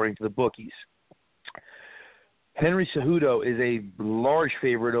Gaethje according to the bookies. Henry Cejudo is a large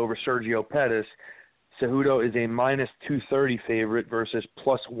favorite over Sergio Pettis. Cejudo is a minus 230 favorite versus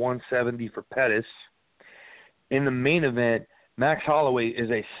plus 170 for Pettis. In the main event, Max Holloway is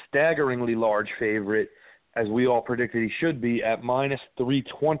a staggeringly large favorite, as we all predicted he should be, at minus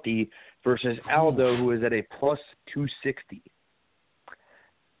 320 versus Aldo, who is at a plus 260.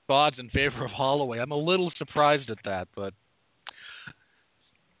 Odds in favor of Holloway. I'm a little surprised at that, but...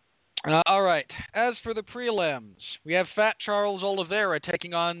 all right. As for the prelims, we have Fat Charles Oliveira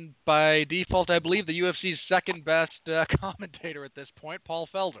taking on, by default, I believe, the UFC's second-best commentator at this point, Paul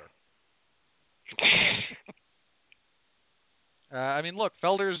Felder. I mean, look,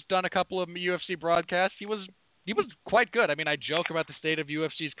 Felder's done a couple of UFC broadcasts. He was quite good. I mean, I joke about the state of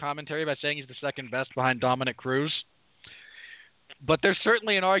UFC's commentary by saying he's the second best behind Dominic Cruz. But there's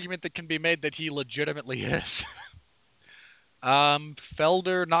certainly an argument that can be made that he legitimately is.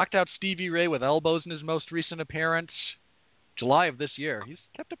 Felder knocked out Stevie Ray with elbows in his most recent appearance, July of this year. He's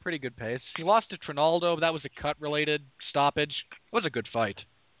kept a pretty good pace. He lost to Trinaldo. That was a cut-related stoppage. It was a good fight.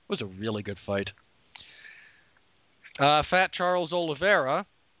 It was a really good fight. Fat Charles Oliveira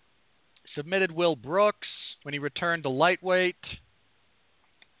submitted Will Brooks when he returned to lightweight.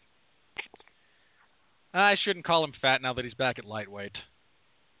 I shouldn't call him fat now that he's back at lightweight.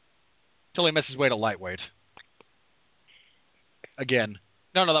 Till he misses weight at lightweight. Again.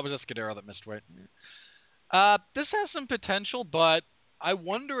 No, that was Escudero that missed weight. This has some potential, but I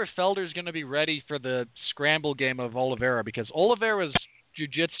wonder if Felder's going to be ready for the scramble game of Oliveira, because Oliveira's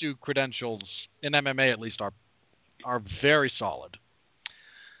jiu-jitsu credentials, in MMA at least, are very solid.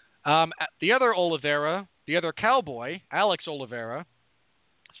 The other Oliveira, the other cowboy, Alex Oliveira,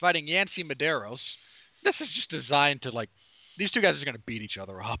 is fighting Yancy Medeiros. This is just designed to, these two guys are going to beat each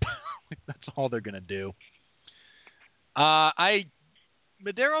other up. That's all they're going to do. Medeiros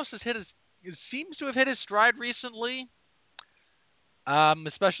seems to have hit his stride recently,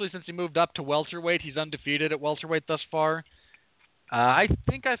 especially since he moved up to welterweight. He's undefeated at welterweight thus far. I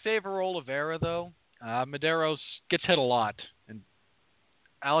think I favor Oliveira, though. Medeiros gets hit a lot, and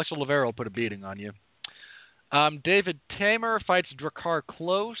Alex Oliveira will put a beating on you. David Tamer fights Drakkar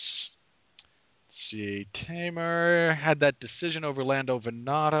Klose. Let's see. Tamer had that decision over Lando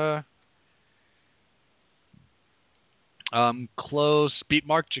Venata. Klose beat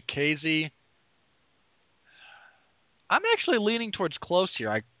Mark Jacasey. I'm actually leaning towards Klose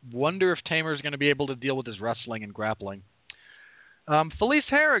here. I wonder if Tamer's going to be able to deal with his wrestling and grappling. Felice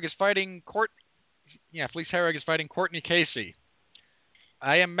Herrig is fighting Courtney Casey.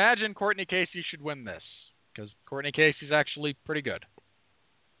 I imagine Courtney Casey should win this, because Courtney Casey's actually pretty good.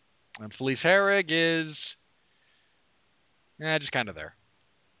 And Felice Herrig is just kind of there.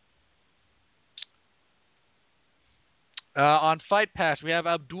 On Fight Pass, we have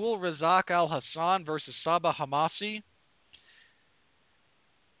Abdul Razak Al Hassan versus Sabah Hamasi.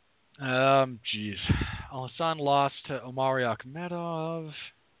 Al Hassan lost to Omari Akhmedov,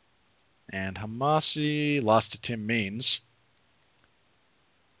 and Hamasi lost to Tim Means.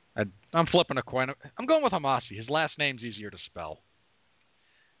 I'm flipping a coin. I'm going with Hamasi. His last name's easier to spell.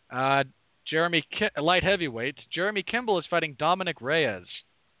 Light heavyweight. Jeremy Kimball is fighting Dominic Reyes.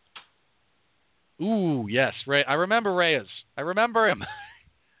 Ooh, yes. I remember Reyes. I remember him.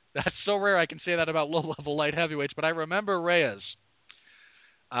 That's so rare I can say that about low-level light heavyweights, but I remember Reyes.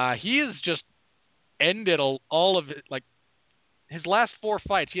 He has just ended all of it. His last 4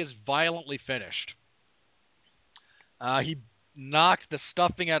 fights, he has violently finished. He knocked the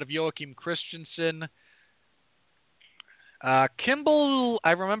stuffing out of Joachim Christensen. Kimball,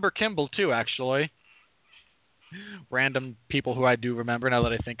 I remember Kimball too, actually. Random people who I do remember now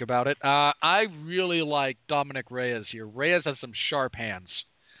that I think about it. I really like Dominic Reyes here. Reyes has some sharp hands,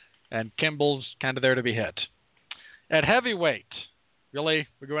 and Kimball's kind of there to be hit. At heavyweight, really,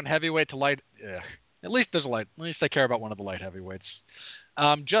 we're going heavyweight to light. At least there's a light. At least I care about one of the light heavyweights.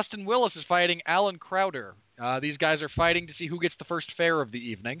 Justin Willis is fighting Alan Crowder. These guys are fighting to see who gets the first fair of the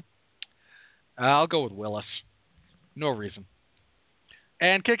evening. I'll go with Willis. No reason.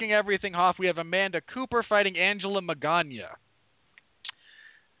 And kicking everything off, we have Amanda Cooper fighting Angela Magana.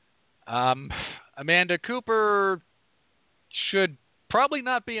 Amanda Cooper should probably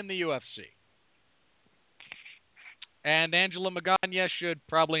not be in the UFC. And Angela Magana should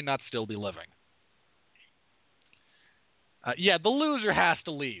probably not still be living. The loser has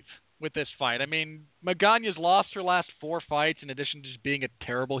to leave with this fight. I mean, Magana's lost her last 4 fights in addition to just being a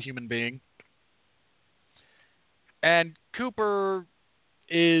terrible human being. And Cooper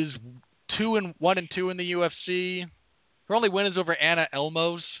is 1-2 in the UFC. Her only win is over Anna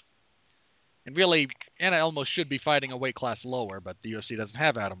Elmos. And really, Anna Elmos should be fighting a weight class lower, but the UFC doesn't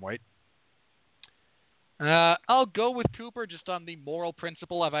have atomweight. I'll go with Cooper just on the moral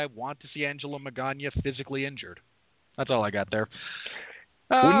principle of I want to see Angela Magana physically injured. That's all I got there.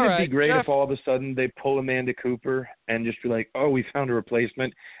 Wouldn't it be great if all of a sudden they pull Amanda Cooper and just be like, oh, we found a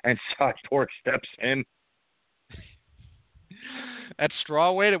replacement, and Cyborg steps in? At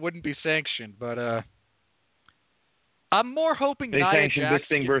strawweight, it wouldn't be sanctioned, but I'm more hoping they Nia sanctioned Jax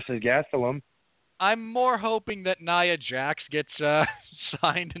Bisping versus Gastelum. I'm more hoping that Nia Jax gets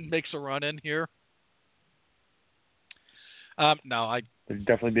signed and makes a run in here. There'd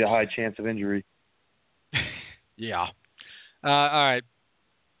definitely be a high chance of injury. Yeah. All right.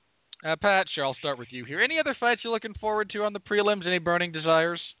 Pat, sure, I'll start with you here. Any other fights you're looking forward to on the prelims? Any burning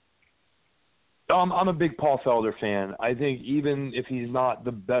desires? I'm a big Paul Felder fan. I think even if he's not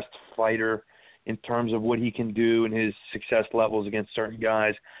the best fighter in terms of what he can do and his success levels against certain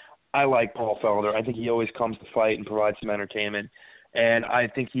guys, I like Paul Felder. I think he always comes to fight and provides some entertainment. And I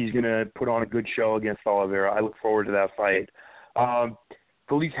think he's going to put on a good show against Oliveira. I look forward to that fight.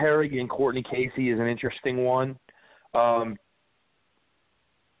 Felice Herrig and Courtney Casey is an interesting one.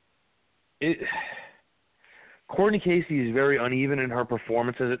 Courtney Casey is very uneven in her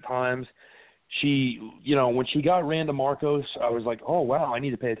performances at times. She, when she got Randa Marcos, I was like, oh, wow, I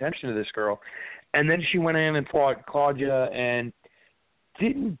need to pay attention to this girl. And then she went in and fought Claudia and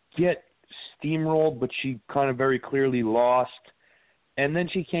didn't get steamrolled, but she kind of very clearly lost. And then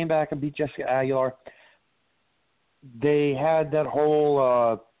she came back and beat Jessica Aguilar. They had that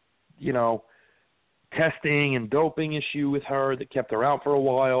whole, testing and doping issue with her that kept her out for a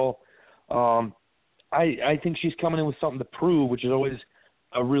while. I think she's coming in with something to prove, which is always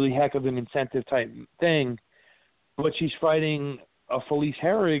a really heck of an incentive type thing. But she's fighting a Felice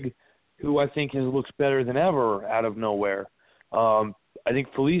Herrig, who I think looks better than ever out of nowhere. I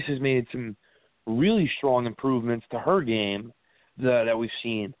think Felice has made some really strong improvements to her game that we've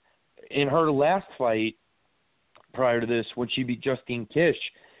seen. In her last fight prior to this, when she beat Justine Kish,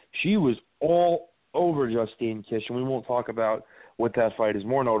 she was all over Justine Kish, and we won't talk about what that fight is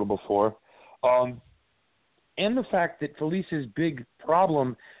more notable for. And the fact that Felice's big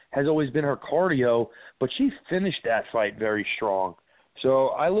problem has always been her cardio, but she finished that fight very strong. So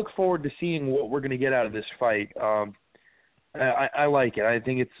I look forward to seeing what we're going to get out of this fight. I like it. I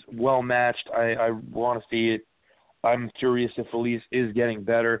think it's well matched. I want to see it. I'm curious if Felice is getting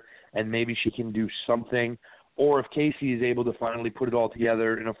better and maybe she can do something, or if Casey is able to finally put it all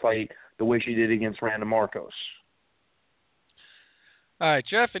together in a fight the way she did against Randa Marcos. All right,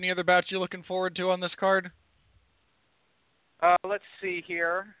 Jeff, any other bouts you're looking forward to on this card? Let's see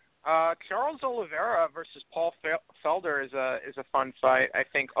here. Charles Oliveira versus Paul Felder is a fun fight. I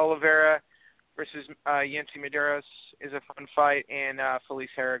think Oliveira versus Yancy Medeiros is a fun fight, and Felice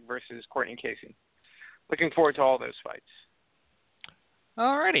Herrig versus Courtney Casey. Looking forward to all those fights.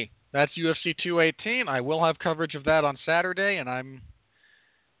 All righty. That's UFC 218. I will have coverage of that on Saturday, and I'm,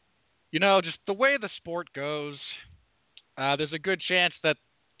 just the way the sport goes, there's a good chance that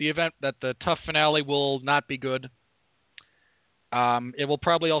the tough finale will not be good. It will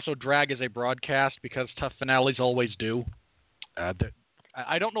probably also drag as a broadcast because tough finales always do.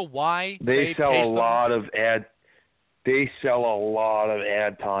 I don't know why they sell a lot of ad. They sell a lot of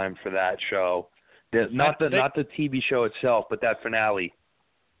ad time for that show. Not the TV show itself, but that finale.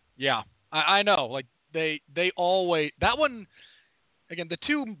 Yeah, I know. Like they always, that one. Again, the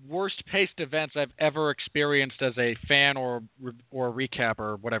two worst paced events I've ever experienced as a fan or recap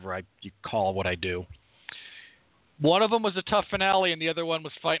or whatever you call what I do. One of them was a tough finale, and the other one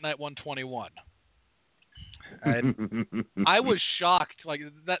was Fight Night 121. And I was shocked. Like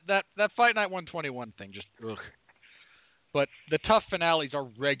that Fight Night 121 thing, just ugh. But the tough finales are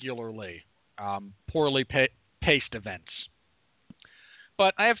regularly poorly paced events.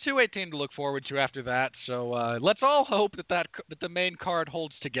 But I have 218 to look forward to after that, so let's all hope that the main card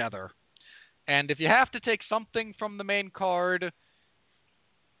holds together. And if you have to take something from the main card,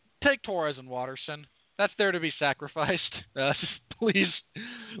 take Torres and Watterson. That's there to be sacrificed. Please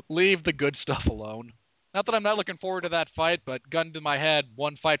leave the good stuff alone. Not that I'm not looking forward to that fight, but gun to my head,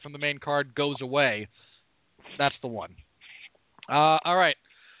 one fight from the main card goes away. That's the one. All right.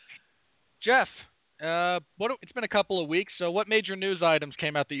 Jeff, it's been a couple of weeks, so what major news items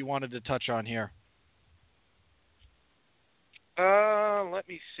came out that you wanted to touch on here? Let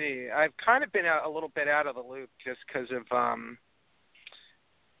me see. I've kind of been a little bit out of the loop just because of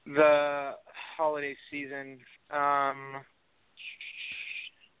the holiday season.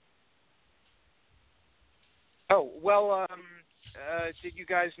 Did you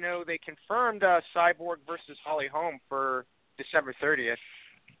guys know they confirmed Cyborg versus Holly Holm for December 30th?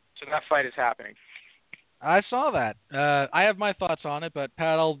 So that fight is happening. I saw that. I have my thoughts on it, but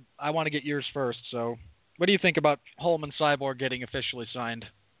Pat, I want to get yours first. So, what do you think about Holm and Cyborg getting officially signed?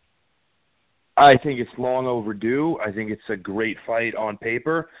 I think it's long overdue. I think it's a great fight on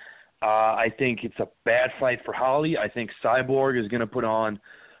paper. I think it's a bad fight for Holly. I think Cyborg is going to put on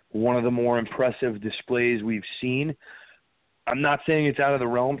one of the more impressive displays we've seen. I'm not saying it's out of the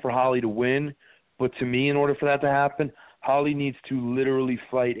realm for Holly to win, but to me, in order for that to happen, Holly needs to literally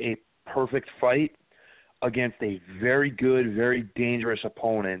fight a perfect fight against a very good, very dangerous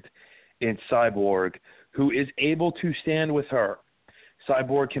opponent in Cyborg, who is able to stand with her.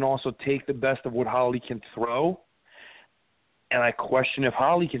 Cyborg can also take the best of what Holly can throw, and I question if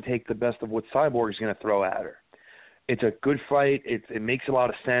Holly can take the best of what Cyborg is going to throw at her. It's a good fight. It makes a lot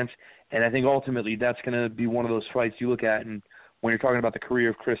of sense, and I think ultimately that's going to be one of those fights you look at, and when you're talking about the career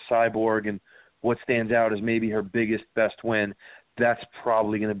of Chris Cyborg and what stands out as maybe her biggest, best win, that's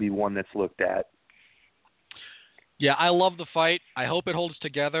probably going to be one that's looked at. Yeah, I love the fight. I hope it holds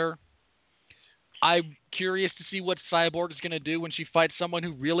together. I'm curious to see what Cyborg is going to do when she fights someone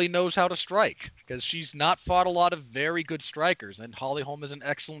who really knows how to strike, because she's not fought a lot of very good strikers, and Holly Holm is an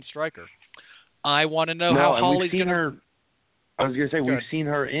excellent striker. I want to know how Holly's going to... I was going to say, we've seen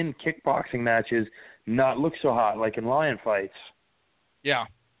her in kickboxing matches not look so hot, like in lion fights. Yeah.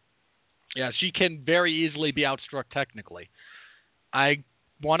 Yeah, she can very easily be outstruck technically. I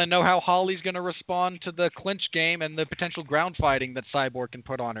want to know how Holly's going to respond to the clinch game and the potential ground fighting that Cyborg can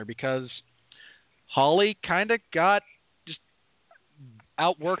put on her, because Holly kind of got just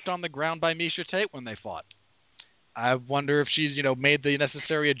outworked on the ground by Miesha Tate when they fought. I wonder if she's, made the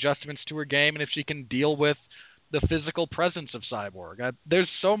necessary adjustments to her game and if she can deal with the physical presence of Cyborg. There's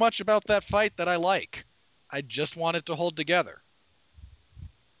so much about that fight that I like. I just want it to hold together.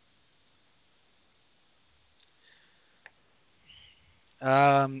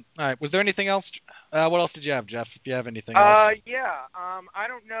 All right. Was there anything else? What else did you have, Jeff? If you have anything else. I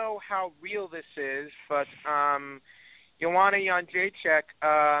don't know how real this is, but Joanna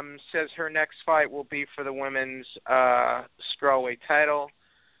Jędrzejczyk says her next fight will be for the women's strawweight title.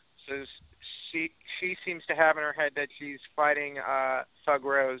 Says she seems to have in her head that she's fighting Thug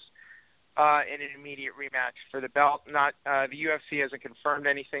Rose in an immediate rematch for the belt. Not the UFC hasn't confirmed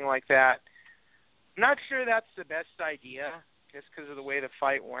anything like that. I'm not sure that's the best idea, just because of the way the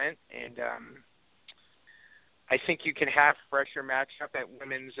fight went, and I think you can have fresher matchup at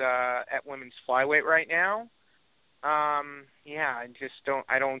women's flyweight right now.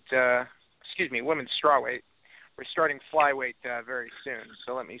 Women's strawweight. We're starting flyweight very soon,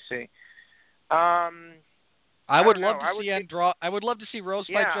 so let me see. I would love to see Rose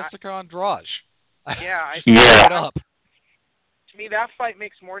fight Jessica Andrade. Up. To me, that fight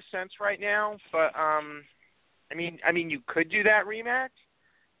makes more sense right now, but I mean, you could do that rematch,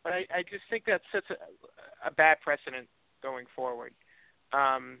 but I just think that sets a bad precedent going forward.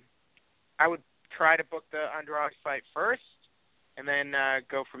 I would try to book the Andrade fight first, and then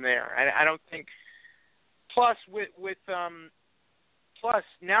go from there. I don't think. Plus,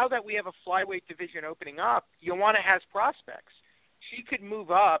 now that we have a flyweight division opening up, Joanna has prospects. She could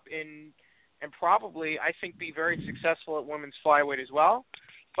move up and probably, I think, be very successful at women's flyweight as well.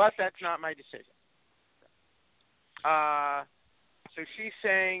 But that's not my decision. So she's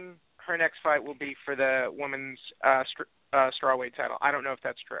saying her next fight will be for the women's strawweight title. I don't know if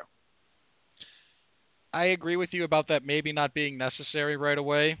that's true. I agree with you about that maybe not being necessary right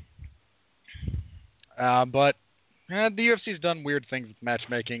away. But the UFC's done weird things with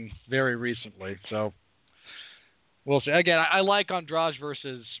matchmaking very recently, so we'll see. Again, I like Andrade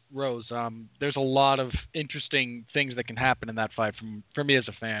versus Rose. There's a lot of interesting things that can happen in that fight for me as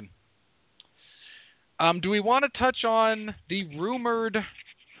a fan. Do we want to touch on the rumored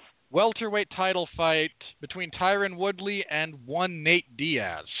welterweight title fight between Tyron Woodley and one Nate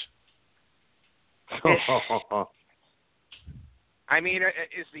Diaz? I mean,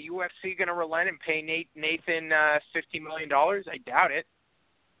 is the UFC going to relent and pay Nathan $50 million? I doubt it.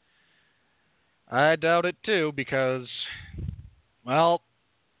 I doubt it, too, because, well,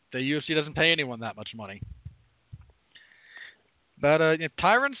 the UFC doesn't pay anyone that much money. But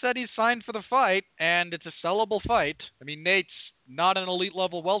Tyron said he's signed for the fight, and it's a sellable fight. I mean, Nate's not an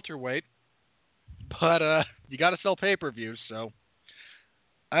elite-level welterweight, but you got to sell pay-per-views, so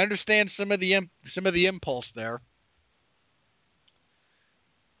I understand some of the impulse there.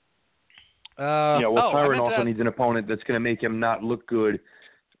 Tyron also needs an opponent that's going to make him not look good,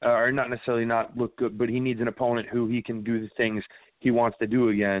 or not necessarily not look good, but he needs an opponent who he can do the things he wants to do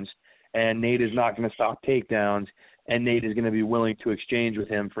against, and Nate is not going to stop takedowns, and Nate is going to be willing to exchange with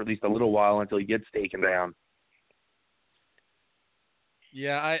him for at least a little while until he gets taken down.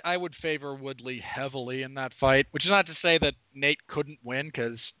 Yeah, I would favor Woodley heavily in that fight, which is not to say that Nate couldn't win,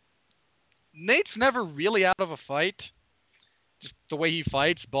 because Nate's never really out of a fight, just the way he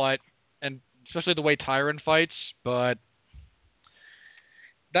fights, and especially the way Tyron fights, but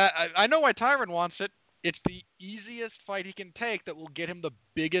that I know why Tyron wants it. It's the easiest fight he can take that will get him the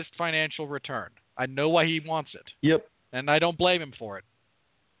biggest financial return. I know why he wants it. Yep. And I don't blame him for it.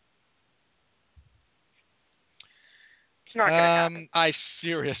 It's not going to happen. I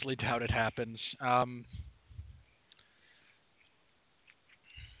seriously doubt it happens. Come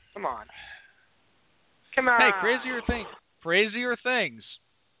on. Hey, crazier things.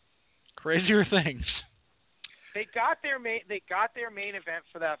 They got their main event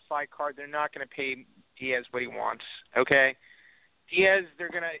for that fight card. They're not going to pay Diaz what he wants. Okay, Diaz is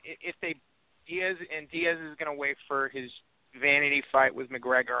going to wait for his vanity fight with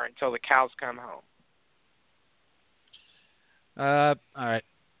McGregor until the cows come home. All right.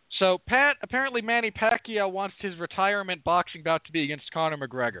 So Pat, apparently Manny Pacquiao wants his retirement boxing bout to be against Conor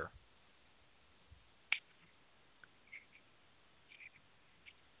McGregor.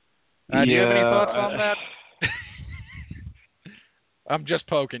 Do you have any thoughts on that? I'm just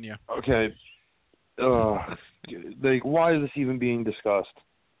poking you. Okay. Why is this even being discussed?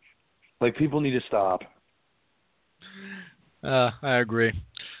 People need to stop. I agree.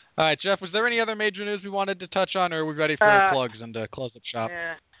 All right, Jeff, was there any other major news we wanted to touch on, or are we ready for our plugs and to close up shop?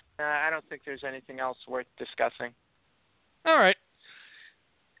 I don't think there's anything else worth discussing. All right.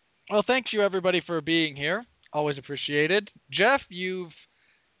 Well, thank you, everybody, for being here. Always appreciated. Jeff, you've...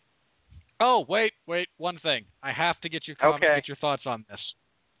 Oh, wait, one thing. I have to get your get your thoughts on this.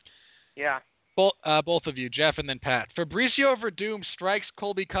 Yeah. Both of you, Jeff and then Pat. Fabricio Verdum strikes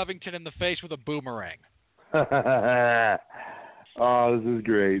Colby Covington in the face with a boomerang. Oh, this is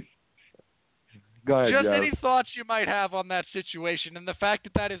great. Go ahead, Just Jeff. any thoughts you might have on that situation, and the fact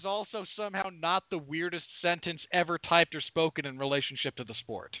that is also somehow not the weirdest sentence ever typed or spoken in relationship to the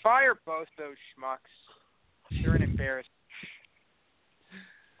sport. Fire both those schmucks. They're an embarrassment.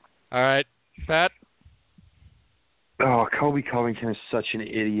 All right, Pat? Oh, Colby Covington is such an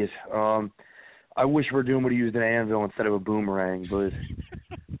idiot. I wish Verdum would have used an anvil instead of a boomerang, but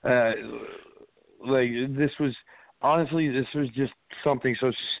this was just something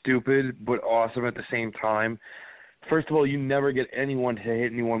so stupid but awesome at the same time. First of all, you never get anyone to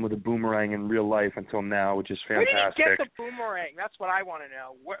hit anyone with a boomerang in real life until now, which is fantastic. Where did he get the boomerang? That's what I want to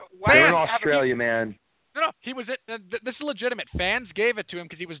know. They're in Australia, man. No, he was this is legitimate. Fans gave it to him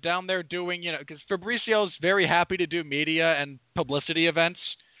because he was down there doing, because Fabricio's very happy to do media and publicity events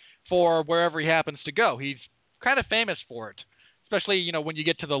for wherever he happens to go. He's kind of famous for it, especially, when you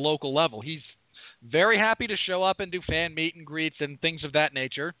get to the local level. He's very happy to show up and do fan meet and greets and things of that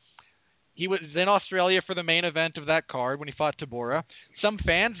nature. He was in Australia for the main event of that card when he fought Tabora. Some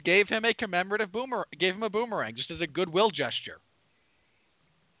fans gave him a commemorative boomerang just as a goodwill gesture.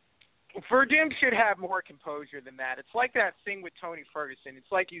 Verdum should have more composure than that. It's like that thing with Tony Ferguson. It's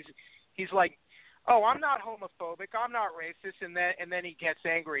like he's like, oh, I'm not homophobic, I'm not racist, and then he gets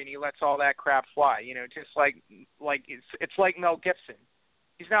angry and he lets all that crap fly. Just like it's like Mel Gibson.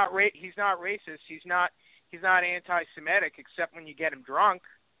 He's not racist. He's not anti-Semitic except when you get him drunk.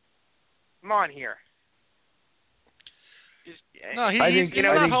 Come on here. No, he's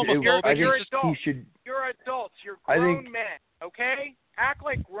not homophobic. You're adults. You're adults. You're grown men. Okay. Act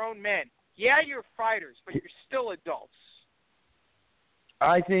like grown men. Yeah, you're fighters, but you're still adults.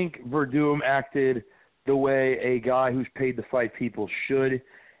 I think Verdum acted the way a guy who's paid to fight people should,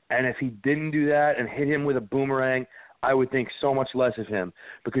 and if he didn't do that and hit him with a boomerang, I would think so much less of him,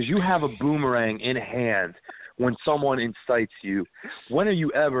 because you have a boomerang in hand when someone incites you. When are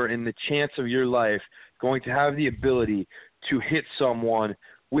you ever, in the chance of your life, going to have the ability to hit someone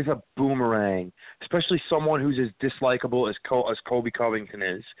with a boomerang, especially someone who's as dislikable as Colby Covington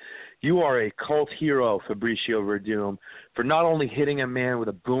is? You are a cult hero, Fabricio Verdum, for not only hitting a man with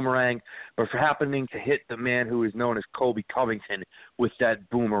a boomerang, but for happening to hit the man who is known as Kobe Covington with that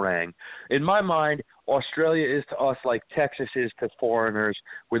boomerang. In my mind, Australia is to us like Texas is to foreigners,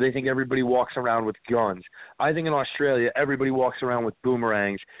 where they think everybody walks around with guns. I think in Australia, everybody walks around with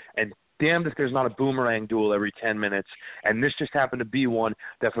boomerangs, and damned if there's not a boomerang duel every 10 minutes, and this just happened to be one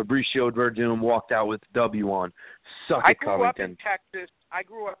that Fabricio Verdum walked out with W on. Suck it, Covington. I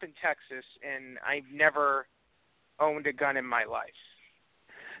grew up in Texas, and I've never owned a gun in my life.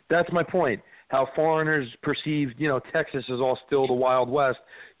 That's my point. How foreigners perceive, Texas is all still the Wild West,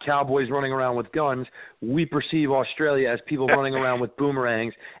 cowboys running around with guns. We perceive Australia as people running around with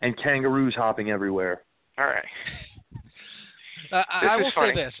boomerangs and kangaroos hopping everywhere. All right. I will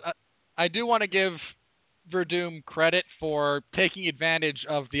say this. I do want to give Verdum credit for taking advantage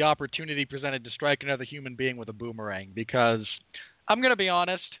of the opportunity presented to strike another human being with a boomerang, because I'm going to be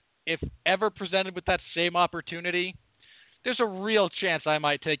honest, if ever presented with that same opportunity, there's a real chance I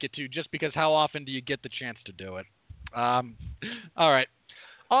might take it too, just because how often do you get the chance to do it? All right.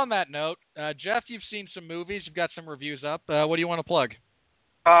 On that note, Jeff, you've seen some movies. You've got some reviews up. What do you want to plug?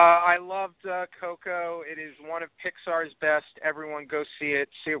 I loved Coco. It is one of Pixar's best. Everyone go see it.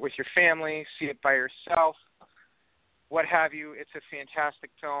 See it with your family. See it by yourself. What have you. It's a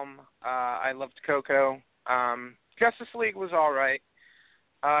fantastic film. I loved Coco. Justice League was all right.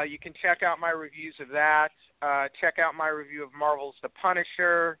 You can check out my reviews of that. Check out my review of Marvel's The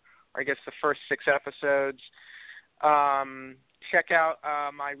Punisher, or I guess the first 6 episodes. Check out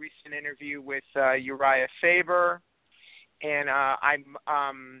my recent interview with Uriah Faber. And I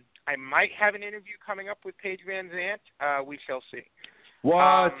might have an interview coming up with Paige Van Zandt. We shall see.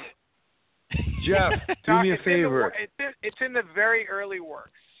 What? Jeff, do me a favor. It's in the very early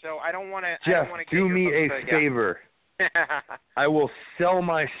works, so I don't want to. Jeff, do me a favor. I will sell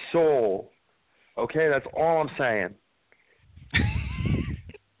my soul. Okay, that's all I'm saying.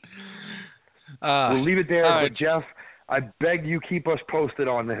 We'll leave it there, but Jeff, I beg you keep us posted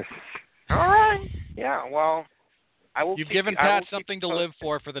on this. All right. Yeah, well, I will. You've given Pat something to live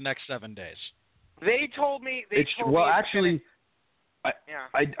for the next 7 days. They told me.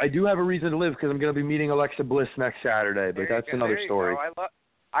 I do have a reason to live because I'm going to be meeting Alexa Bliss next Saturday, but that's another story.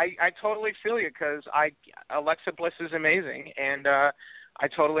 I totally feel you because Alexa Bliss is amazing, and I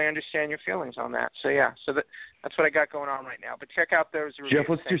totally understand your feelings on that. So yeah, that's what I got going on right now. But check out those reviews.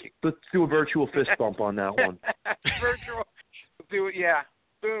 Jeff, let's do a virtual fist bump on that one. Virtual, do it. Yeah,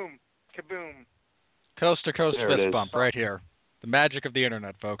 boom, kaboom. Coast to coast fist bump right here. The magic of the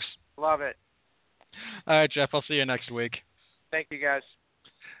internet, folks. Love it. All right, Jeff. I'll see you next week. Thank you, guys.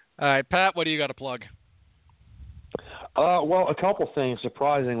 All right, Pat. What do you got to plug? Well, a couple things,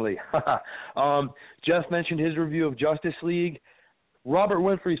 surprisingly. Jeff mentioned his review of Justice League. Robert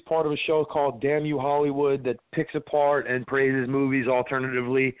Winfrey's part of a show called Damn You Hollywood that picks apart and praises movies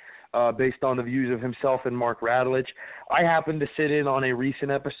alternatively based on the views of himself and Mark Radulich. I happened to sit in on a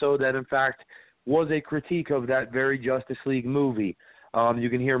recent episode that, in fact, was a critique of that very Justice League movie. You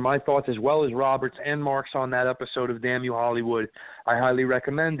can hear my thoughts as well as Robert's and Mark's on that episode of Damn You Hollywood. I highly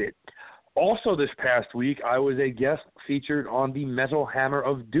recommend it. Also this past week, I was a guest featured on the Metal Hammer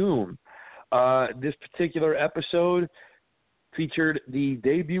of Doom. This particular episode featured the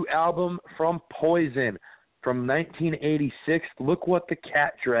debut album from Poison from 1986, Look What the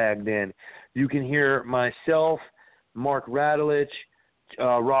Cat Dragged In. You can hear myself, Mark Radulich,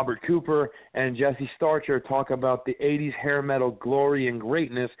 Robert Cooper, and Jesse Starcher talk about the 80s hair metal glory and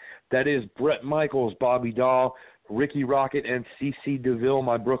greatness that is Bret Michaels, Bobby Dahl, Ricky Rocket, and C.C. DeVille,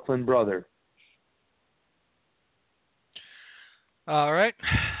 my Brooklyn brother. All right.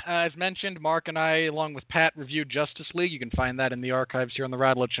 As mentioned, Mark and I, along with Pat, reviewed Justice League. You can find that in the archives here on the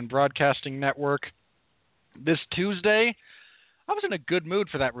Radulich and Broadcasting Network. This Tuesday, I was in a good mood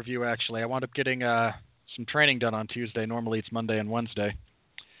for that review, actually. I wound up getting some training done on Tuesday. Normally it's Monday and Wednesday.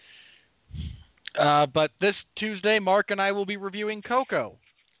 But this Tuesday, Mark and I will be reviewing Coco.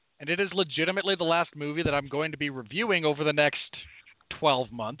 And it is legitimately the last movie that I'm going to be reviewing over the next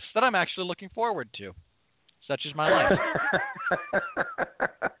 12 months that I'm actually looking forward to. Such is my life.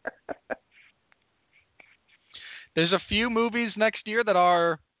 There's a few movies next year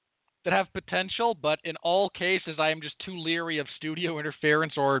that have potential, but in all cases I am just too leery of studio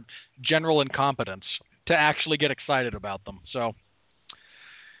interference or general incompetence to actually get excited about them. So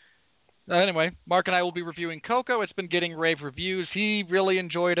anyway, Mark and I will be reviewing Coco. It's been getting rave reviews. He really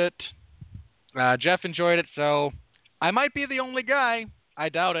enjoyed it. Jeff enjoyed it, so I might be the only guy. I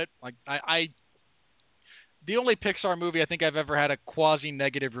doubt it. The only Pixar movie I think I've ever had a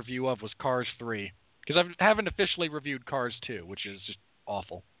quasi-negative review of was Cars 3, because I haven't officially reviewed Cars 2, which is just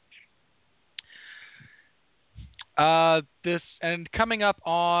awful. This and coming up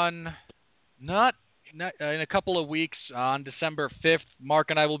on not in a couple of weeks on December 5th, Mark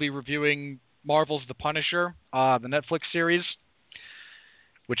and I will be reviewing Marvel's The Punisher, the Netflix series,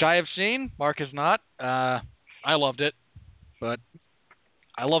 which I have seen. Mark has not. I loved it, but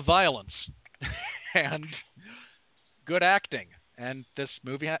I love violence and good acting. And this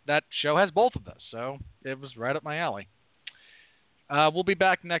movie, that show has both of those, so it was right up my alley. We'll be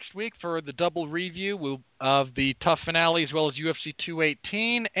back next week for the double review of the TUF finale as well as UFC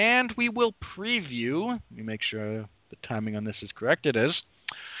 218, and we will preview, let me make sure the timing on this is correct, it is,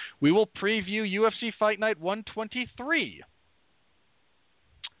 we will preview UFC Fight Night 123.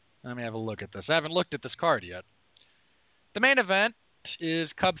 Let me have a look at this. I haven't looked at this card yet. The main event is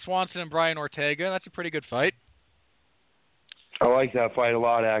Cub Swanson and Brian Ortega. That's a pretty good fight. I like that fight a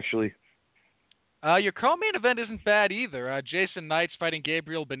lot, actually. Your co-main event isn't bad either. Jason Knight's fighting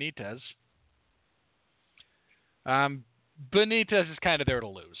Gabriel Benitez. Benitez is kind of there to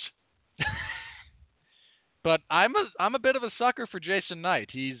lose. But I'm a bit of a sucker for Jason Knight.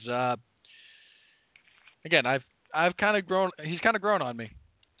 He's again, I've kind of grown. He's kind of grown on me.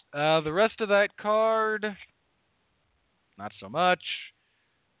 The rest of that card, not so much.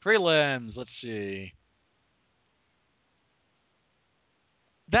 Prelims. Let's see.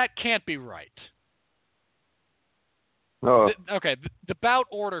 That can't be right. Oh. Okay, the bout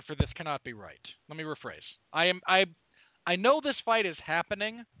order for this cannot be right. Let me rephrase. I know this fight is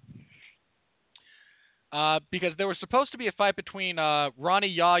happening because there was supposed to be a fight between Ronnie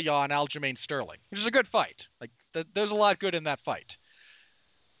Yahya and Aljamain Sterling, which is a good fight. Like there's a lot good in that fight.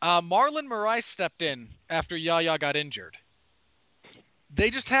 Marlon Moraes stepped in after Yahya got injured. They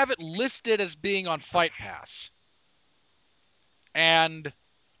just have it listed as being on Fight Pass, and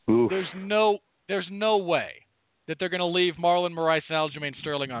Oof. there's no way that they're going to leave Marlon Moraes and Aljamain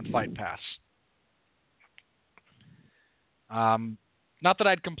Sterling on Fight Pass. Not that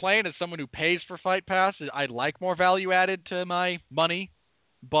I'd complain as someone who pays for Fight Pass. I'd like more value added to my money,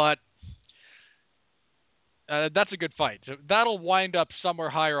 but that's a good fight. So that'll wind up somewhere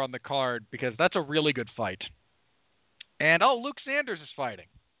higher on the card because that's a really good fight. And, Luke Sanders is fighting.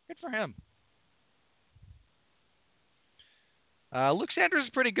 Good for him. Luke Sanders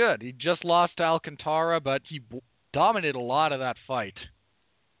is pretty good. He just lost to Alcantara, but he dominated a lot of that fight.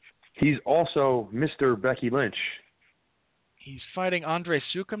 He's also Mr. Becky Lynch. He's fighting Andre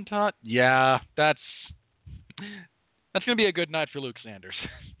Sukumtat? Yeah, that's going to be a good night for Luke Sanders.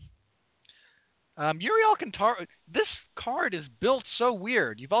 Yuri Alcantara, this card is built so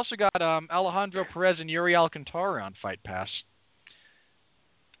weird. You've also got Alejandro Perez and Yuri Alcantara on Fight Pass.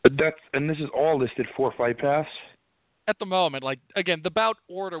 And this is all listed for Fight Pass? At the moment, again, the bout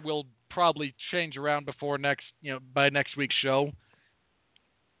order will probably change around by next week's show.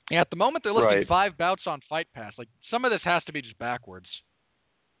 At the moment, they're listing 5 bouts on Fight Pass. Some of this has to be just backwards.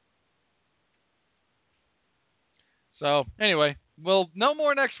 So, anyway, we'll know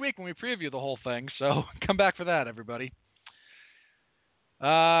more next week when we preview the whole thing, so come back for that, everybody.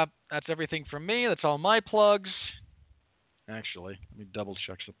 That's everything from me. That's all my plugs. Actually, let me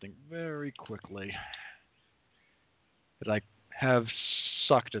double-check something very quickly. That I have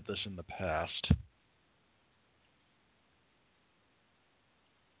sucked at this in the past.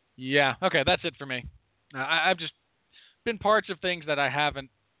 Yeah, okay, that's it for me. I've just been parts of things that I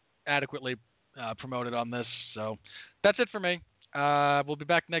haven't adequately promoted on this, so that's it for me. We'll be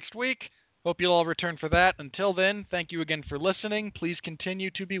back next week. Hope you'll all return for that. Until then, thank you again for listening. Please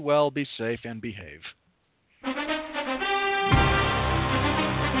continue to be well, be safe, and behave.